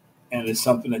 and it's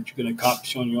something that you can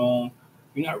accomplish on your own,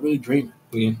 you're not really dreaming.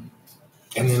 Yeah.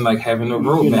 And then like having a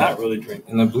roadmap. You're not really dreaming.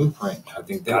 And a blueprint. I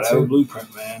think that's a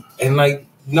blueprint, man. And like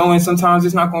knowing sometimes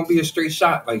it's not going to be a straight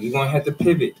shot. Like you're going to have to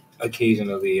pivot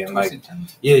occasionally. And like,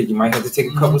 you might have to take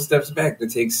a couple steps back to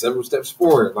take several steps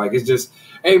forward. Like it's just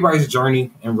everybody's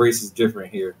journey and race is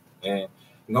different here. And,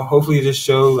 hopefully this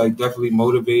show like definitely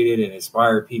motivated and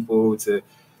inspired people to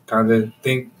kind of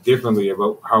think differently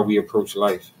about how we approach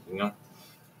life,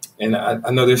 And I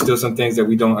know there's still some things that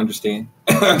we don't understand,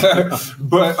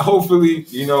 but hopefully,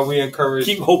 we encourage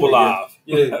keep hope alive.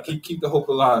 Yeah, keep the hope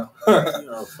alive.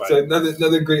 So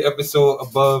another great episode,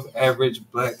 Above Average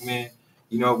Black Men.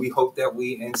 We hope that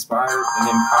we inspired and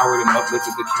empowered and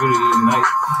uplifted the community tonight.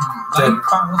 Like,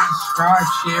 follow, subscribe,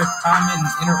 share, comment, and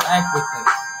interact with us.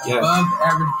 Yeah. Above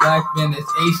Average Black Men.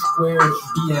 It's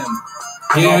A2BM.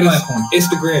 Yeah,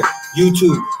 Instagram,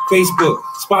 YouTube, Facebook,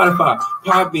 Spotify,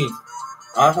 Podbean.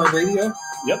 iHeartRadio?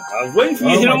 Yep, I was waiting for you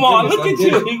to hit them all. Look at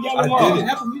you. You got them all.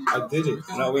 I did it.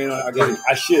 No, I got it.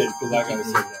 I should, because I got to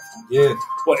say that. Yeah.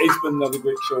 Well, it's been another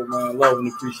great show, man. Love and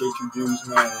appreciate you dudes,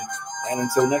 man. And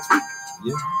until next week.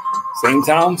 Yeah. Same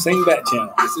time, same bat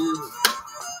channel.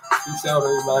 Peace out,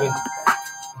 everybody.